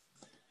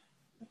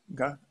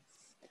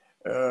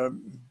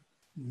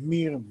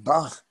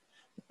מרבה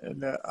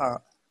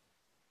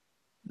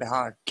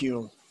להכיר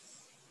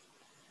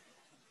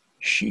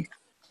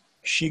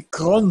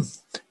שיקרון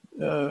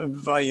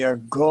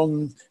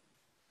ויגון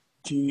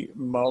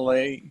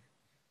תמלא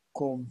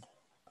קום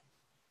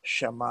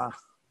שמה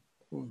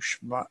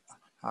ושמה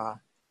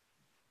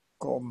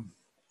קום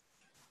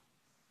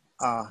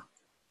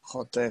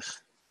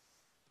אחותך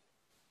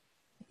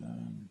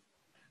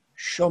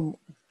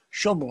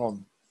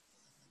שומרון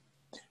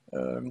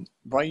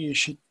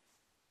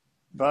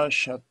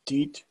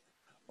ושתית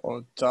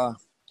אותה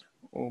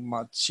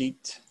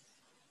ומצית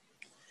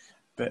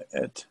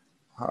בעת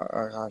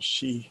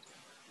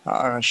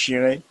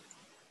העשירי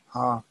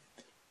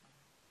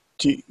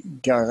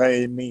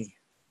התגרמי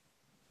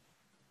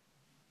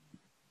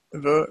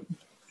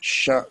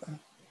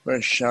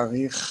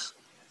ושריך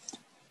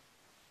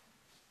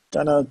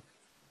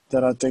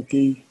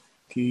תנתקי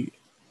כי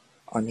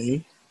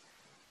אני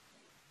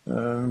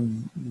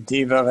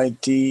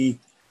דבריתי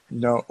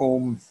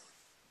נאום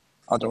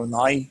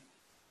אדוני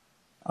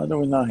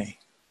אדוני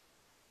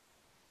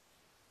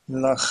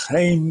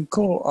לכן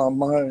כה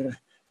אמר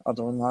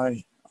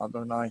אדוני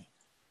אדוני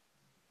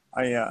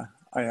היה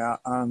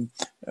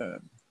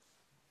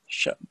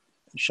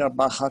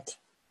שבחת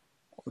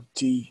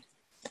אותי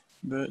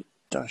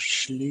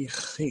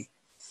ותשליכי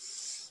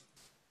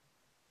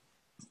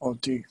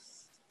אותי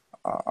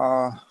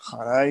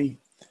אחרי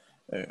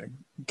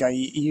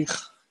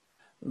גאיך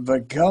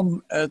וגם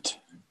את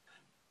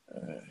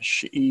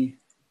שהיא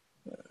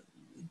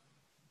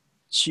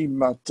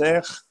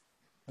צימתך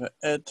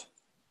ואת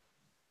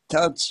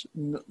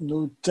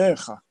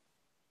תצנותך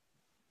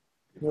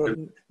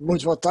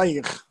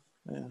מצוותייך.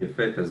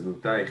 יפה,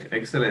 תצנותייך,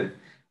 excellent.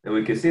 And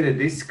we can see that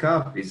this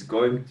cup is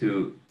going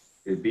to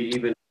be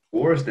even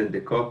worse than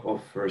the cup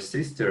of her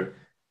sister.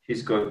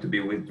 She's going to be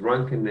with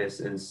drunkenness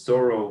and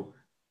sorrow,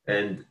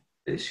 and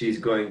she's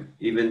going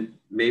even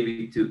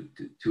maybe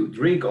to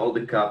drink all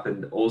the cup,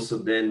 and also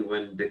then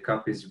when the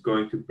cup is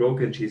going to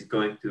broken, she's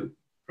going to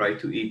try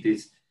to eat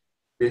this.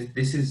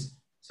 This is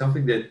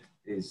something that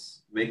is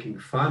making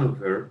fun of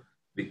her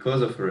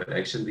because of her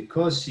action,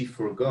 because she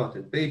forgot.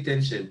 And pay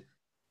attention.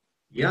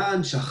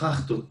 Yan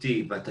shachacht oti,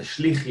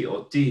 vatashlichi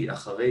oti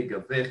acharei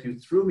gavech. You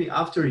threw me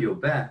after your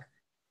back.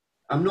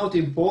 I'm not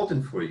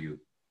important for you.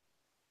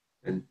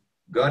 And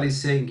God is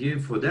saying here,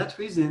 for that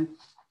reason,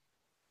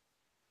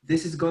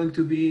 this is going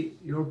to be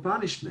your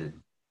punishment.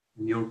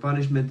 And your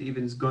punishment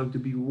even is going to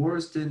be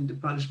worse than the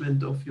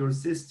punishment of your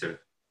sister.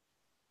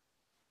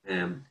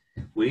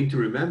 We need to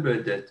remember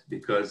that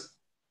because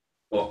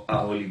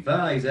Aholiva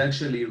is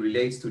actually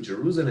relates to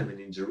Jerusalem, and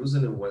in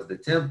Jerusalem was the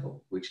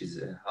temple, which is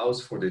a house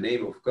for the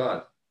name of God.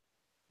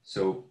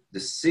 So the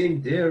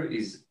sin there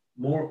is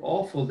more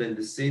awful than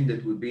the sin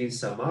that would be in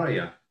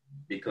Samaria,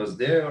 because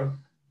there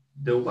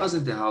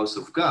wasn't the house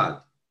of God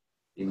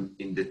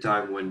in the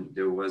time when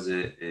there was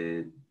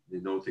the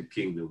northern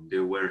kingdom.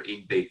 There were in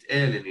Beit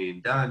El and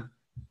in Dan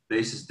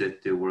places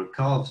that there were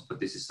calves, but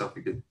this is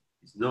something that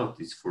is not,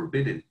 it's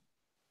forbidden.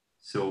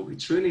 So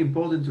it's really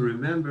important to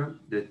remember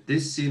that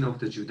this sin of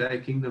the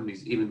Judaic kingdom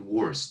is even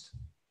worse.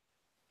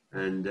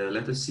 And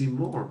let us see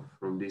more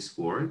from these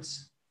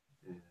words.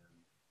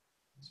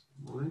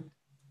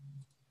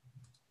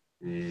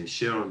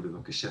 Sharon,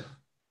 בבקשה.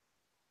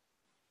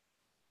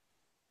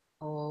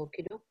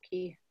 Okie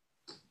dokie.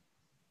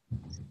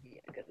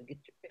 I gotta get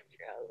your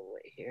picture out of the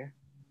way here.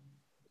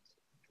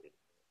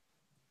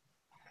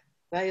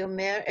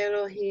 Vayomer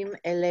Elohim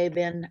ele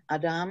ben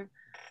Adam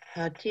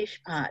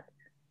hatishpat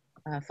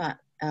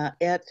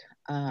et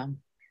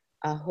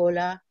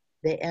ahola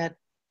ve'et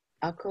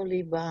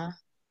Akoliba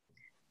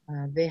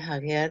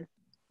vehaged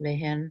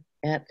lehen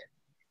et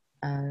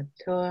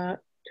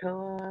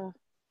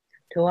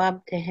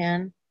toab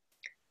tehen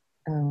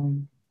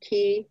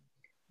ki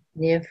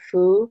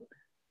nefu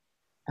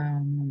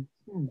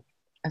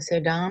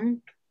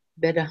asedam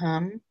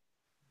bedaham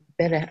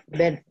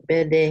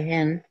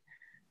bedehen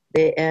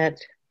beet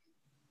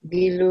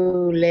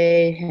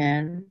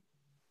gilulehen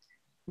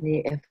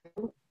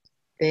nefu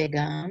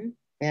vegam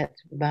et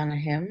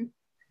banahem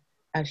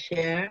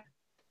asher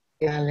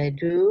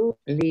Galedu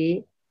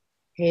li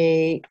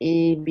he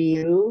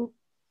ibiru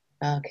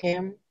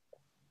lachem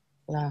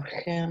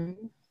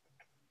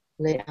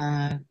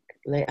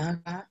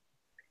leaka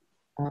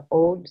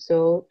od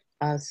zot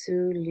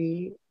asu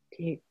li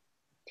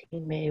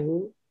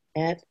timeu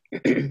et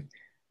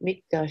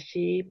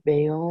mikdashi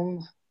beom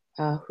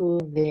hahu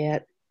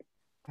vet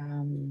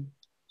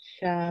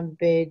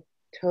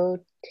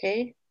shabetote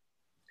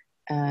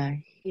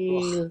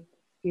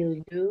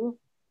hildu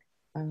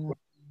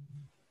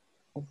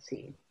let's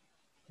see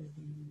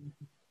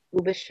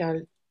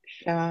Ubeshal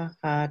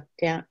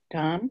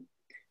Shahatam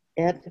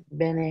et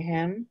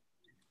Benehem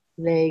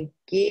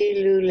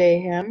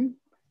Legilulehem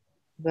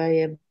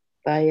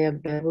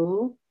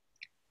Vayabehu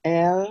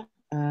El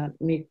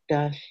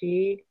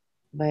Mikdashi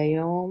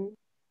Bayom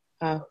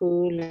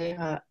Hahu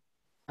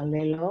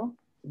Lehalelo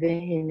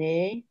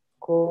Vehine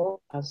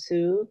Ko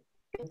Asu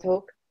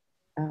Betok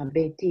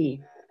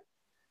Beti.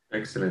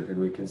 Excellent. And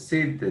we can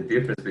see the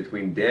difference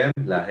between them,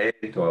 lahen,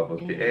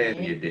 toavotein,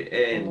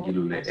 yedein,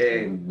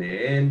 gilulein,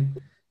 nein,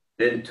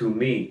 then to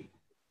me.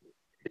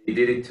 They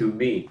did it to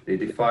me. They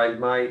defiled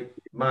my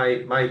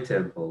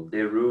temple.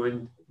 They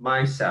ruined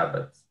my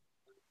Sabbath.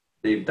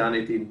 They've done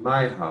it in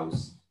my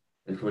house.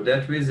 And for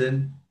that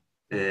reason,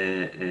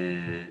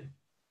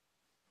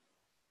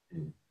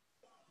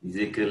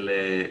 Ezekiel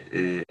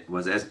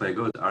was asked by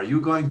God, are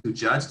you going to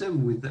judge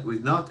them?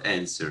 With not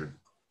answer,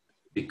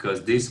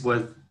 because this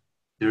was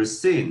their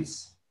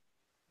sins.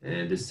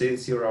 And the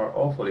sins here are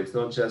awful. It's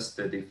not just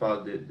the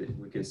default.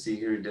 We can see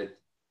here that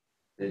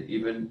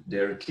even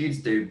their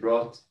kids, they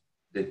brought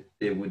that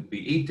they would be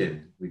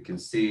eaten. We can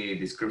see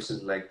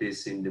descriptions like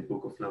this in the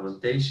book of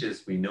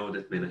Lamentations. We know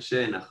that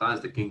Menashe and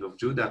Achaz, the king of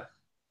Judah,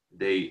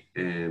 they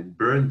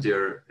burned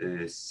their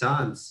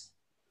sons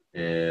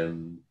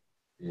and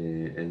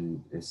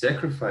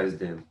sacrificed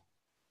them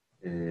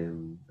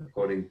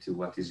according to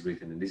what is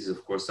written. And this is,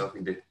 of course,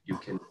 something that you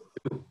can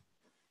do.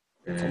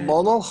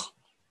 Moloch?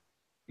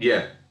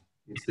 Yeah,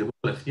 it's the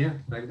Molech, yeah,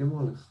 like the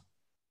Molech.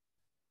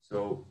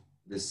 So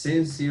the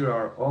sins here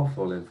are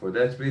awful, and for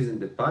that reason,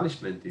 the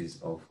punishment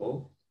is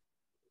awful.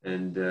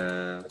 And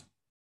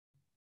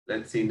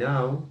let's see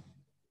now,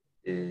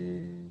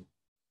 come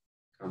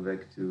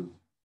back to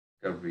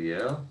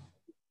Gabriel.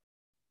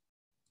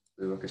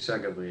 בבקשה,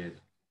 גבריאל.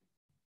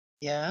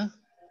 Yeah,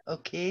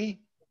 okay.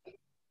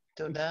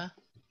 תודה.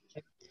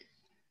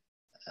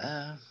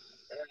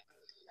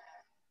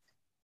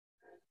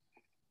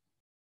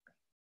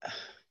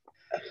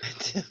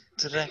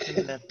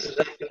 Teruggelet.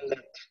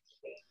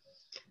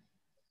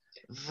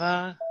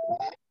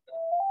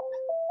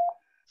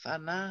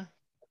 Vana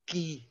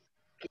ki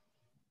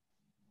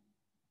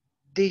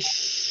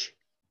dish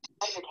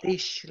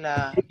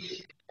la.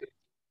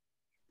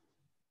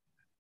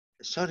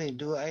 Sorry,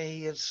 do I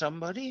hear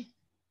somebody?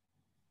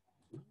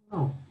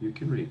 No, you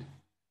can read.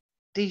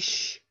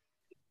 Dish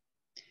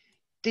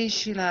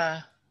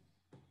la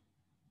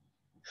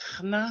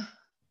chna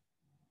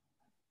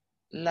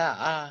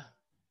la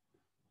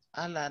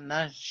ala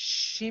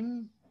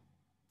nashim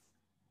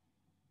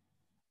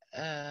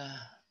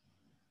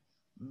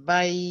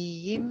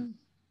bayim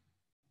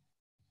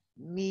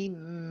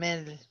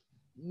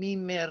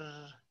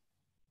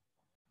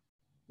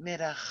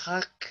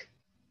merachak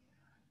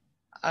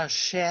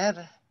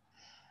asher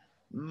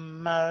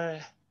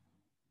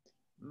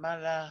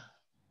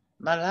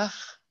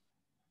malach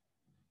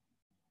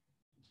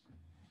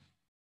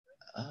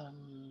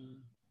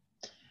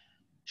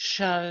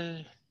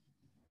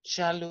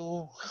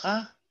shalucha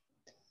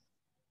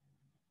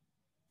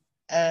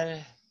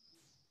el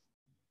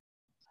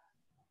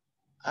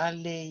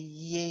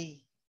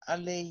aleyehem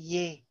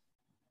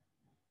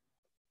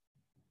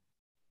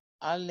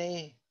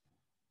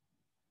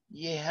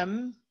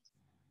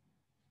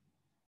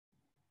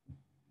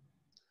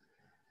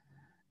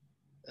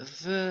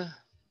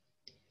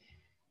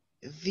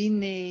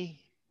vine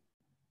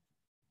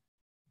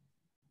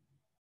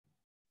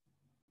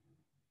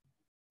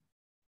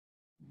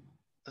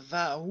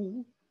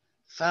vahu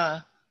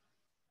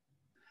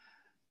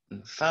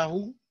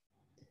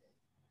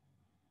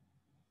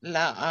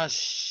la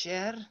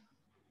asher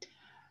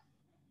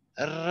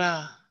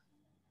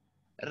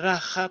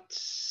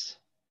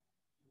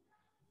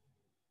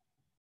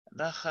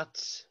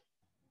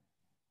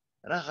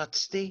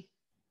rachatzti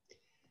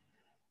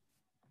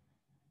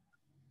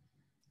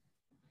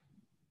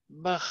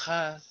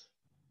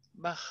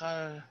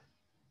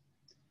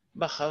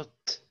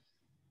bachalt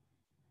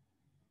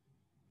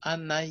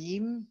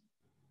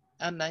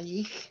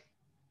anayich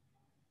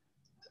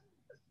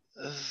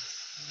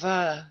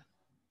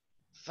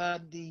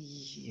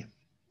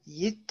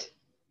Fadiyit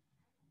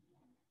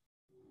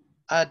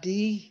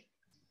Adi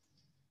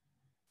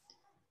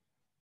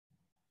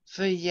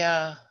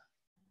Via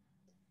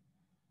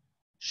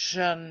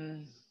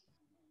Shan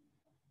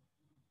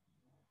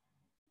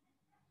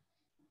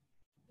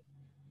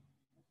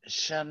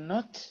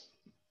Shanot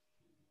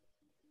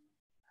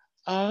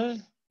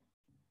Al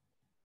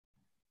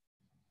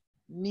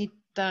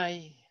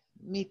Mitai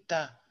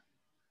Mita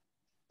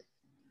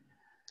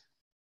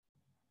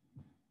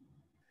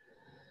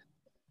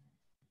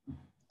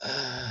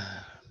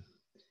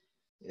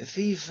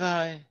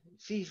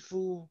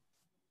Fifu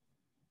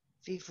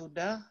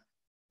Fifuda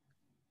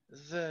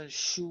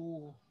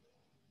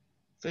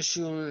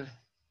Veshul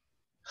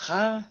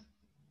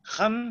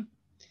Kham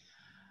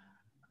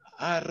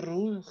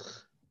Aruch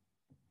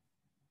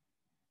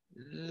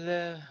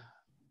Le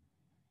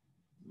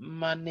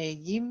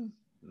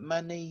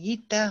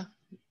Maneyita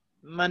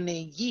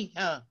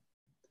Maneyiha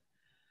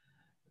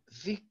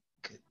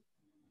Victor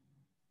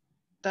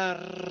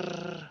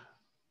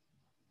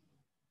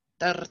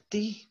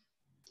Tarti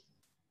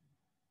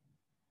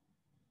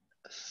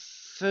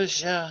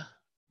Fashani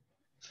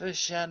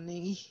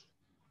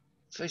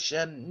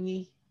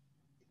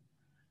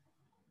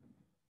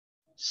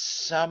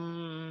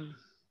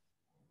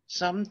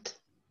Samt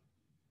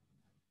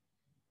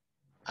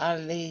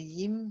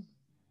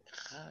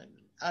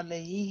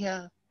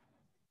Aleiha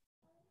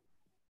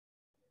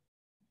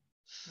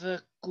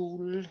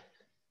Fekul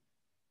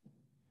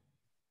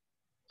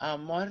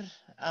Amor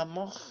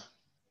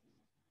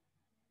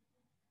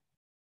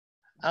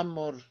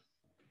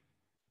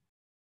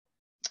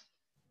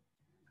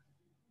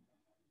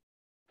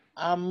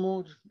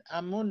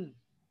Amun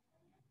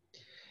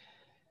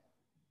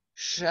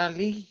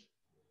Shali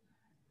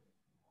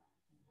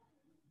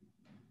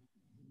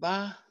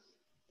Ba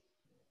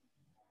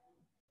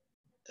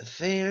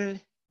Vel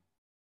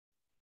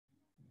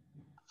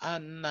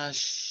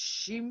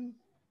Anashim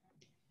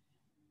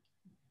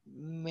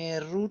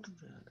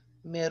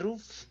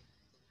Meruf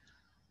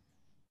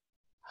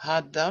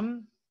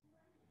Adam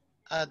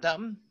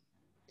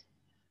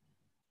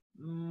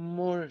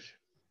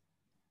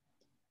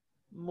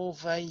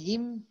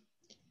Movayim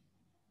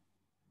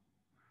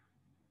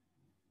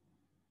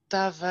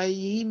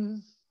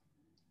Tavayim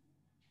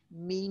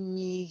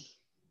Mini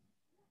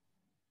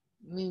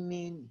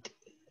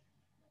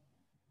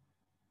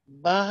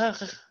Bar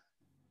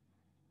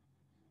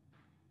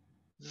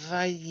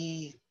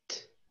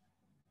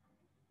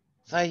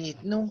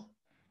Vayitnu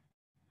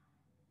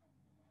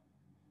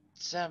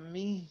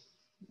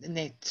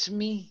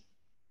Netzmi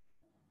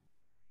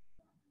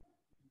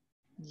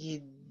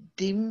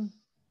Yidim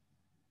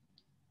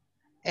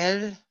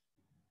El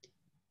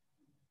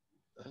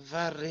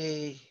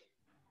Varehen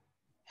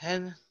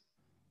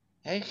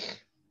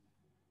Ech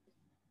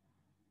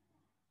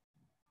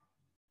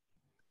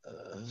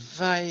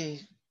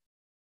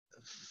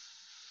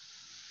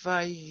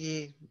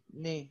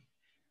Vayne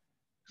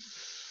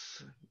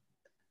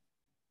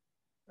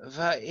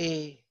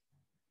Vae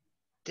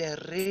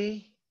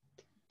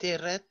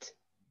Teret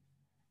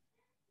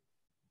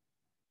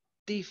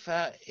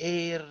Tifa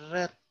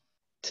Eret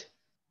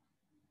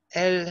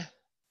El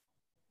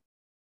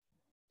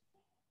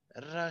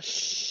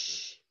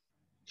Rash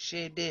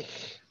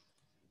Shedech.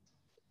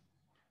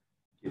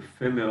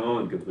 יפה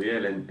מאוד,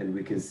 גבריאל, and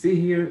we can see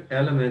here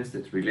elements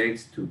that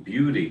relates to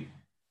beauty.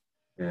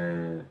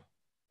 The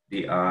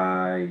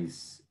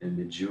eyes and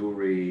the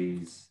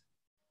jewelries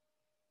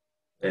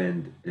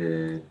and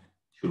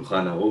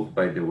Shulchan Aruch,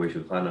 by the way,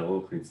 Shulchan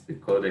Aruch, it's the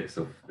codex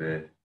of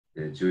the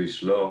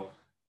Jewish law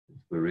that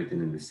were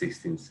written in the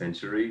 16th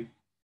century.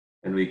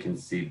 And we can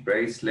see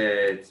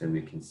bracelets, and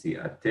we can see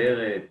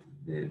ateret,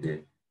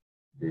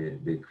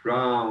 the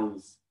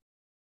crowns.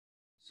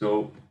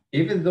 So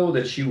even though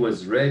that she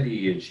was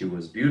ready and she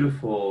was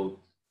beautiful,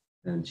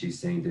 and she's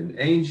saying an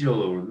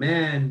angel or a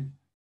man,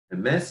 a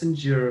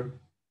messenger,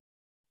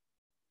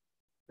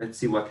 let's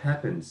see what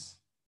happens.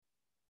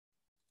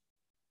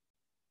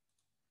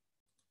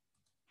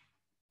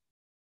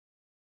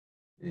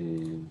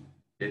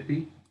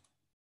 אפי,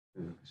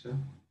 בבקשה.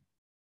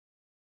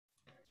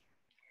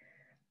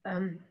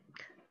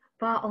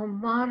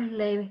 ואומר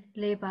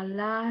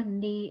לבעלה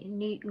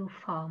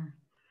נאופם,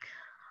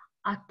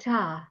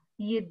 אתה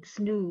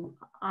ידזנו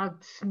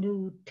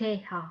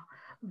עצנותיה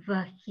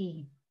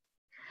והיא,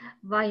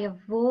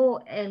 ויבוא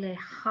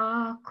אליך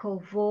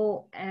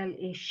קרבו אל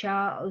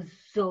אישה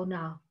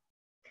זונה,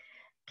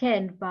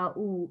 כן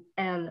באו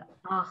אל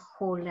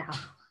אכולה,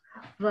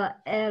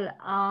 ואל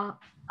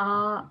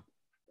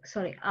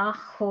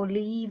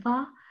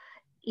אכוליבה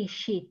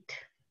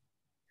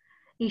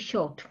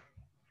אישות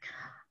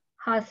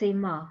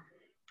הזימה,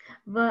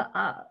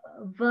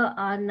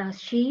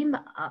 ואנשים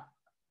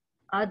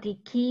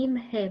עדיקים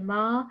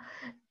המה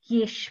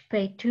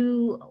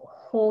ישפטו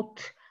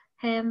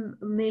הם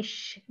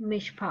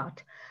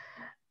משפט,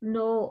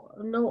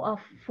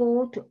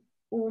 נואפות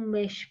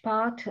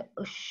ומשפט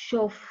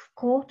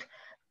שופקות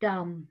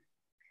דם,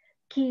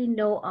 כי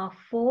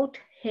נואפות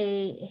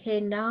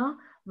הנה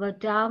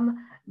ודם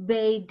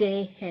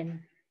בידיהן.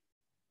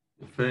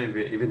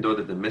 Even though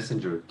that the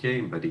messenger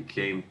came, but he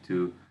came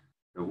to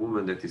a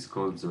woman that is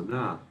called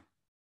Zonah,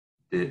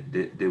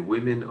 the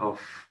women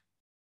of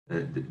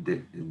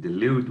the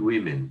lewd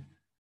women,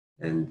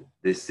 and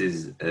this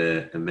is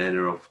a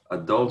matter of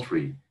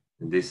adultery,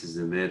 and this is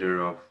a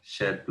matter of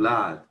shed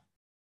blood,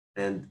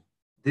 and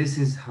this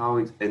is how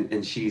it.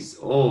 And she's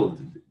old.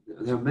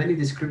 There are many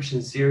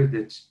descriptions here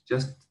that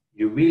just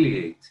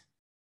humiliate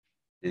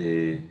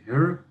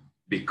her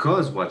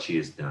because what she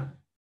has done,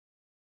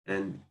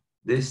 and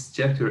this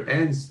chapter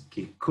ends,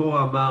 כי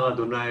כה אמר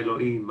אדוני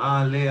אלוהים,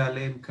 מעלה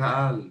עליהם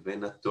קהל,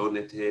 ונתון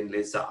את הן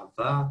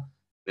לזעבה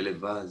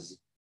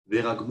ולבז,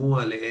 ורגמו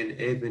עליהן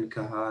אבן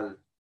קהל,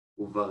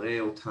 וברא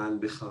אותן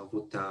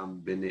בחרבותם,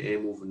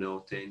 בניהם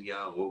ובנותיהן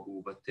יהרוגו,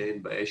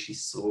 ובתיהן באש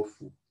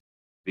ישרופו.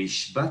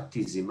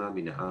 והשבתתי זימה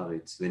מן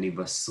הארץ,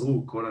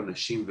 ונבשרו כל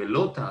הנשים,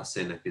 ולא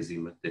תעשנה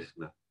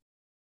כזימתכנה.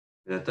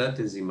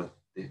 ונתתם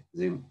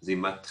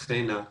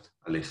זימתכנה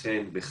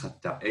עליכן,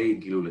 וחטאי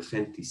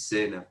גילוליכן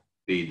תישנה,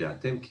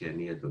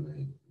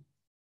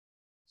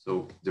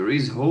 So there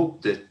is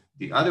hope that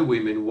the other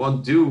women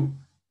won't do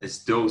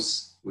as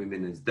those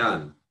women has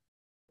done.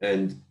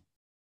 And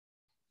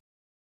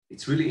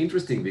it's really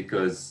interesting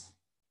because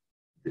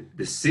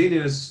the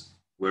sinners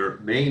were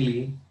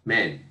mainly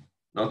men,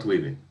 not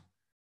women.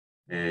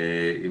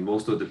 In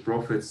most of the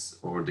prophets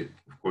or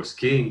of course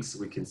kings,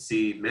 we can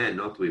see men,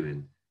 not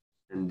women.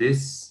 And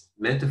this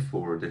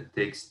metaphor that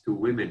takes two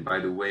women, by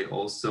the way,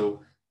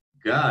 also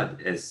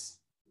God as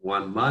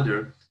one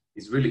mother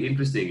is really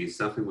interesting. It's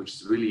something which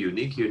is really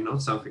unique here,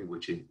 not something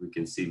which we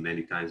can see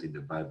many times in the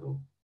Bible.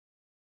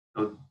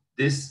 Now,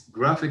 this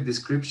graphic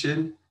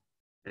description,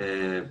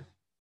 it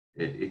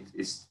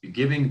is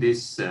giving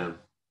this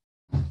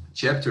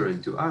chapter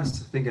into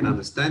us, I think, an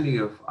understanding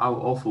of how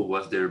awful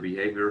was their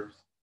behavior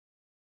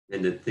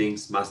and that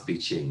things must be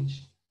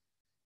changed.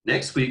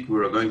 Next week,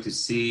 we're going to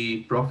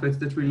see prophets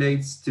that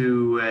relates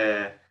to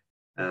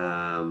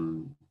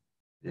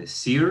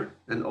Seir,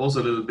 and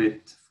also a little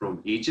bit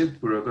from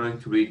Egypt. We're going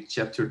to read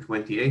chapter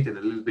 28 and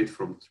a little bit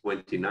from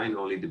 29,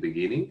 only the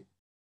beginning,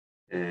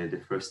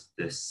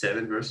 the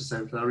 7 verses,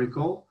 I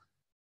recall.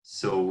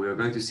 So we're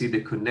going to see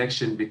the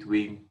connection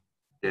between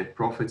the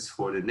prophets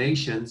for the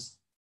nations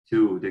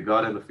to the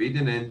Garden of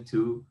Eden and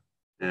to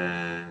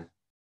the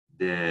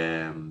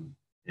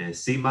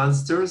sea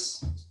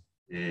monsters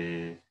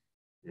that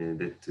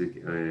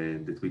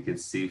we can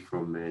see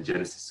from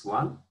Genesis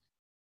 1.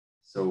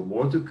 So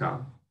more to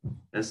come.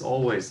 As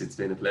always, it's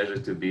been a pleasure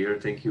to be here.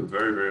 Thank you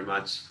very, very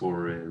much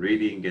for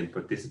reading and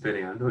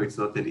participating. I know it's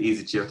not an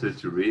easy chapter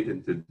to read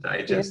and to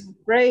digest. Yeah,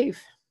 brave.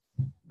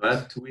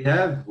 But we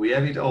have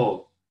it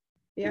all.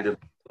 Yeah. In the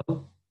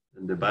Bible,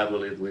 and the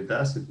Bible is with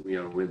us, and we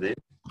are with it.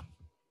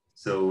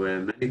 So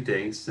many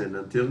thanks, and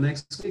until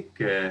next week,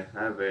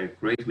 have a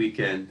great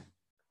weekend.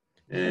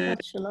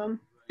 Shalom.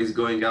 Is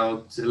going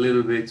out a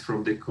little bit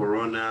from the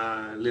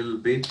corona, a little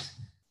bit.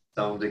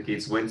 Some of the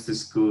kids went to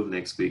school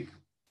next week.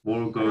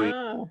 More going.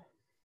 Oh.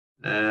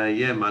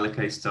 Yeah,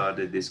 Malachi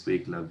started this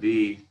week.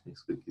 Lavi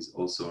next week is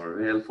also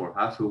Ariel for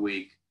half a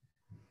week.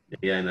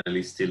 Yeah, and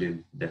Ali still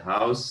in the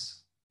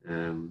house,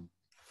 and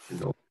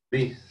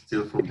me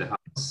still from the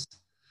house.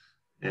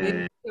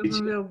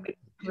 Children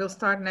will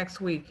start next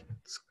week.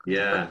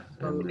 Yeah,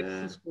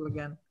 and school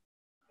again.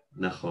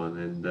 And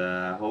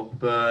I hope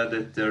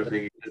that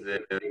everything is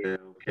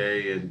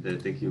okay. And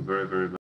thank you very, very much.